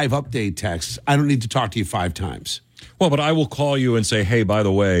 5 update texts, I don't need to talk to you 5 times. Well, but I will call you and say, hey, by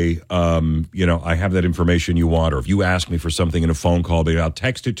the way, you know, I have that information you want, or if you ask me for something in a phone call, I'll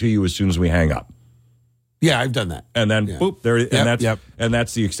text it to you as soon as we hang up. Yeah, I've done that. And then, boop, there, and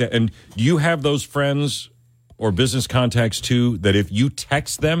that's the extent. And do you have those friends or business contacts, too, that if you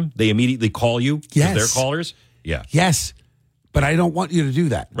text them, they immediately call you? Yes. They're callers? Yeah. Yes. But I don't want you to do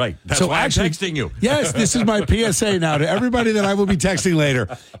that. Right. That's why I'm texting you. Yes, this is my PSA now to everybody that I will be texting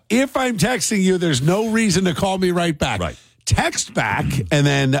later. If I'm texting you, there's no reason to call me right back. Right. Text back, and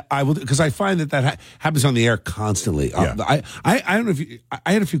then I will, because I find that happens on the air constantly. Yeah. I don't know if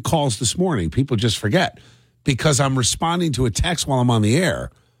I had a few calls this morning. People just forget because I'm responding to a text while I'm on the air.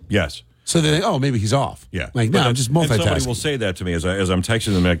 Yes. So they think, oh, maybe he's off. Yeah. Like, no, I'm just multitasking. And somebody will say that to me as I'm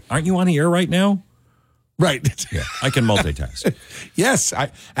texting them, like, aren't you on the air right now? Right. Yeah, I can multitask. Yes,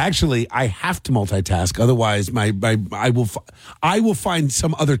 I have to multitask. Otherwise, I will find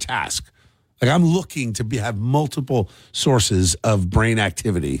some other task. Like I'm looking to have multiple sources of brain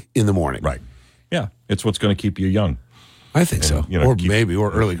activity in the morning. Right. Yeah, it's what's going to keep you young. I think so. You know,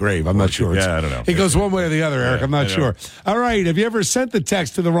 or early grave. I'm not sure. Yeah, I don't know. It goes one way or the other, Eric. Yeah, I'm not sure. All right. Have you ever sent the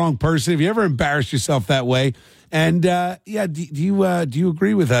text to the wrong person? Have you ever embarrassed yourself that way? And do you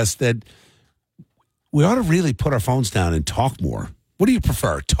agree with us that we ought to really put our phones down and talk more? What do you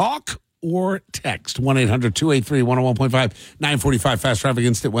prefer, talk or text? 1-800-283-101.5, 945 Fast Traffic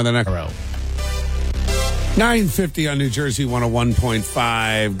Instant Weather now. 950 on New Jersey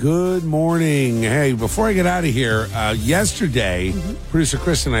 101.5. Good morning. Hey, before I get out of here, yesterday, producer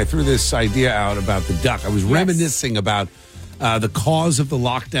Chris and I threw this idea out about the duck. I was reminiscing about the cause of the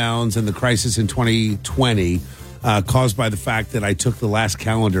lockdowns and the crisis in 2020. Caused by the fact that I took the last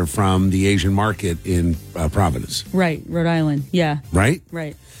calendar from the Asian market in Providence. Right, Rhode Island. Yeah. Right?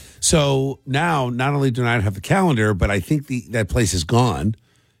 Right. So now, not only do I not have the calendar, but I think that place is gone.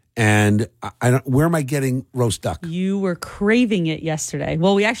 And where am I getting roast duck? You were craving it yesterday.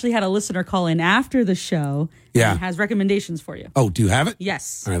 Well, we actually had a listener call in after the show. Yeah. And has recommendations for you. Oh, do you have it?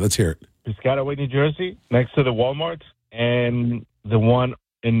 Yes. All right, let's hear it. Piscataway, New Jersey, next to the Walmart, and the one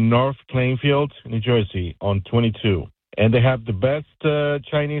in North Plainfield, New Jersey, on 22. And they have the best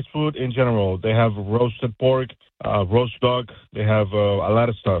Chinese food in general. They have roasted pork, roast duck. They have a lot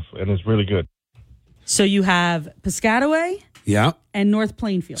of stuff, and it's really good. So you have Piscataway and North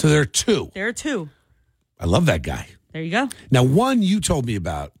Plainfield. So there are 2. There are 2. I love that guy. There you go. Now, one you told me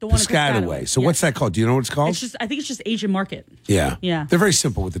about, The one at Piscataway. So yes. what's that called? Do you know what it's called? I think it's just Asian market. Yeah. Yeah. They're very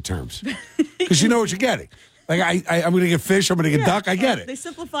simple with the terms because you know what you're getting. Like, I'm going to get fish, I'm going to get duck. I get it. They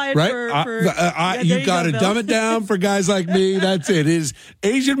simplify it right? You got to dumb it down for guys like me. That's it. It is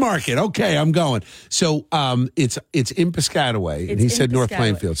Asian market. Okay, I'm going. So it's in Piscataway, and he said North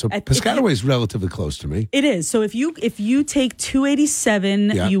Plainfield. So Piscataway is relatively close to me. It is. So if you take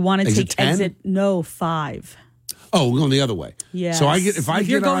 287, you want to take 10? 5. Oh, we're going the other way. Yeah. So if I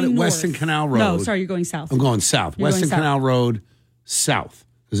get on at Weston Canal Road. No, sorry, you're going south. I'm going south. Weston Canal Road, south.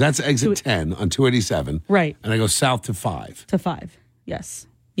 Because that's exit 10 on 287. Right. And I go south to 5. To 5. Yes.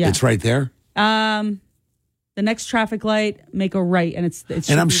 Yeah. It's right there? The next traffic light, make a right, and it's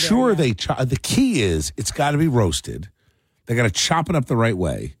and I'm sure the key is it's got to be roasted. They got to chop it up the right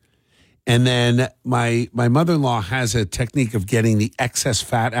way. And then my mother-in-law has a technique of getting the excess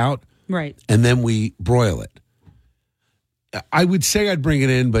fat out. Right. And then we broil it. I would say I'd bring it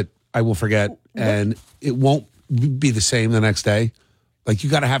in, but I will forget. And it won't be the same the next day. Like,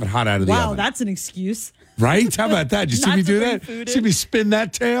 you got to have it hot out of the oven. Wow, that's an excuse. Right? How about that? Did you see me do that? See me spin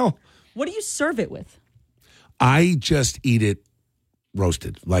that tail? What do you serve it with? I just eat it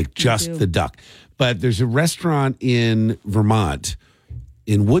roasted, like just the duck. But there's a restaurant in Vermont,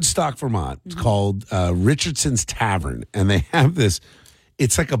 in Woodstock, Vermont. It's called Richardson's Tavern. And they have this,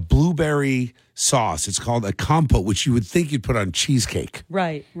 It's like a blueberry sauce. It's called a compote, which you would think you'd put on cheesecake.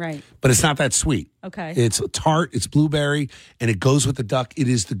 Right. But it's not that sweet. Okay. It's tart, it's blueberry, and it goes with the duck. It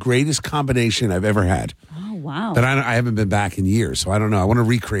is the greatest combination I've ever had. Oh, wow. But I haven't been back in years, so I don't know. I want to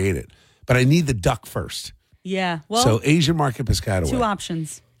recreate it. But I need the duck first. Yeah. Well, So Asian market Piscataway. 2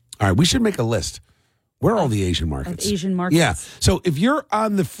 options. All right, we should make a list. Where are all the Asian markets? Of Asian markets. Yeah. So if you're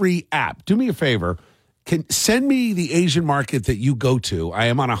on the free app, do me a favor. Send me the Asian market that you go to. I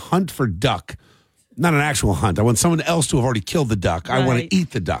am on a hunt for duck. Not an actual hunt. I want someone else to have already killed the duck. I want to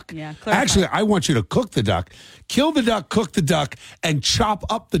eat the duck. Yeah, clarify. Actually, I want you to cook the duck, kill the duck, cook the duck, and chop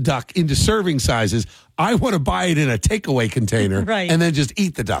up the duck into serving sizes. I want to buy it in a takeaway container and then just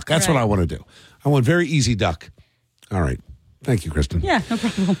eat the duck. That's what I want to do. I want very easy duck. All right. Thank you, Kristen. Yeah, no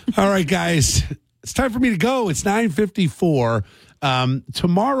problem. All right, guys. It's time for me to go. It's 9:54.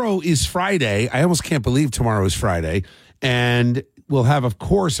 Tomorrow is Friday. I almost can't believe tomorrow is Friday. And we'll have, of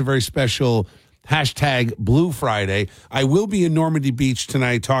course, a very special hashtag Blue Friday. I will be in Normandy Beach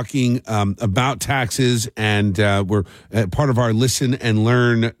tonight talking about taxes, and we're part of our Listen and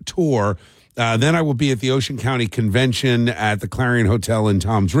Learn tour. Then I will be at the Ocean County Convention at the Clarion Hotel in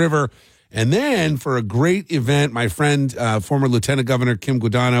Toms River. And then for a great event, my friend, former Lieutenant Governor Kim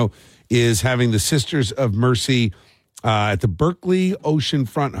Guadagno, is having the Sisters of Mercy at the Berkeley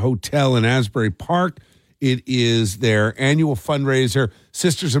Oceanfront Hotel in Asbury Park. It is their annual fundraiser.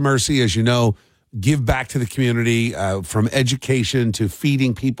 Sisters of Mercy, as you know, give back to the community from education to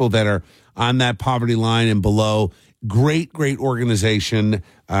feeding people that are on that poverty line and below. Great organization.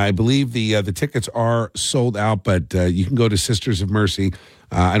 I believe the tickets are sold out, but you can go to Sisters of Mercy.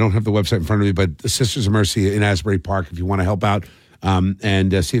 I don't have the website in front of me, but the Sisters of Mercy in Asbury Park if you want to help out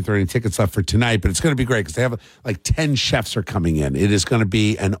and see if there are any tickets left for tonight. But it's going to be great because they have like 10 chefs are coming in. It is going to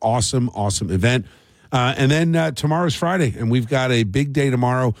be an awesome event. And then tomorrow's Friday, and we've got a big day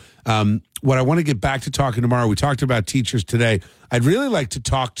tomorrow. What I want to get back to talking tomorrow, we talked about teachers today. I'd really like to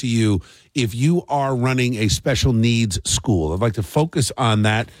talk to you if you are running a special needs school. I'd like to focus on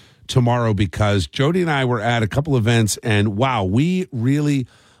that tomorrow because Jody and I were at a couple events, and wow, we really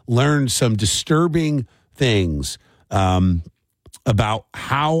learned some disturbing things about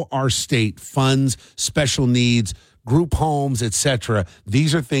how our state funds special needs, group homes, etc.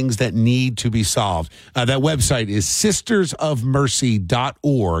 These are things that need to be solved. That website is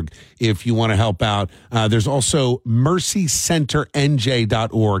sistersofmercy.org if you want to help out. There's also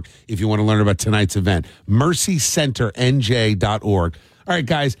mercycenternj.org if you want to learn about tonight's event. mercycenternj.org. All right,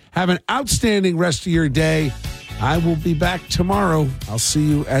 guys, have an outstanding rest of your day. I will be back tomorrow. I'll see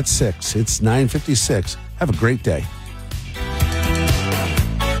you at 6. It's 9:56. Have a great day.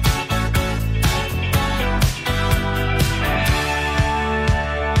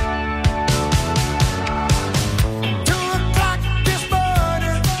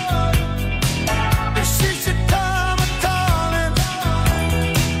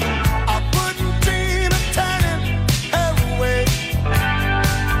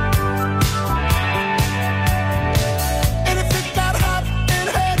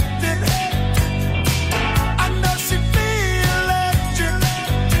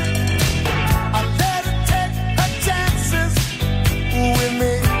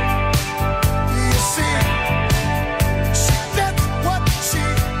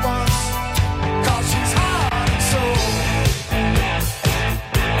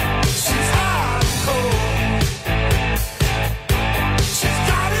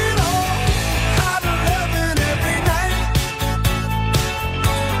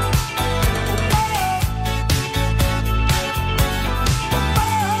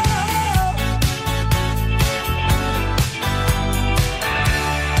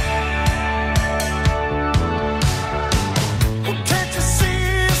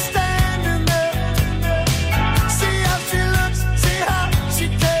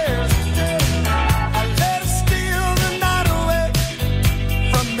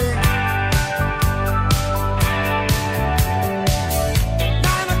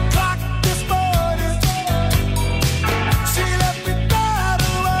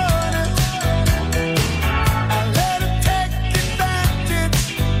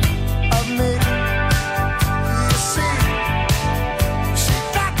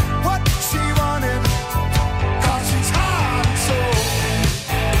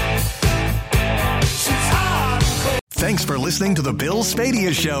 Thanks for listening to the Bill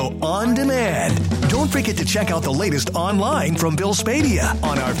Spadea Show on demand. Don't forget to check out the latest online from Bill Spadea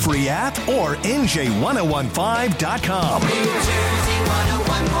on our free app or NJ1015.com. New Jersey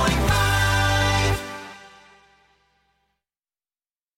 101.5.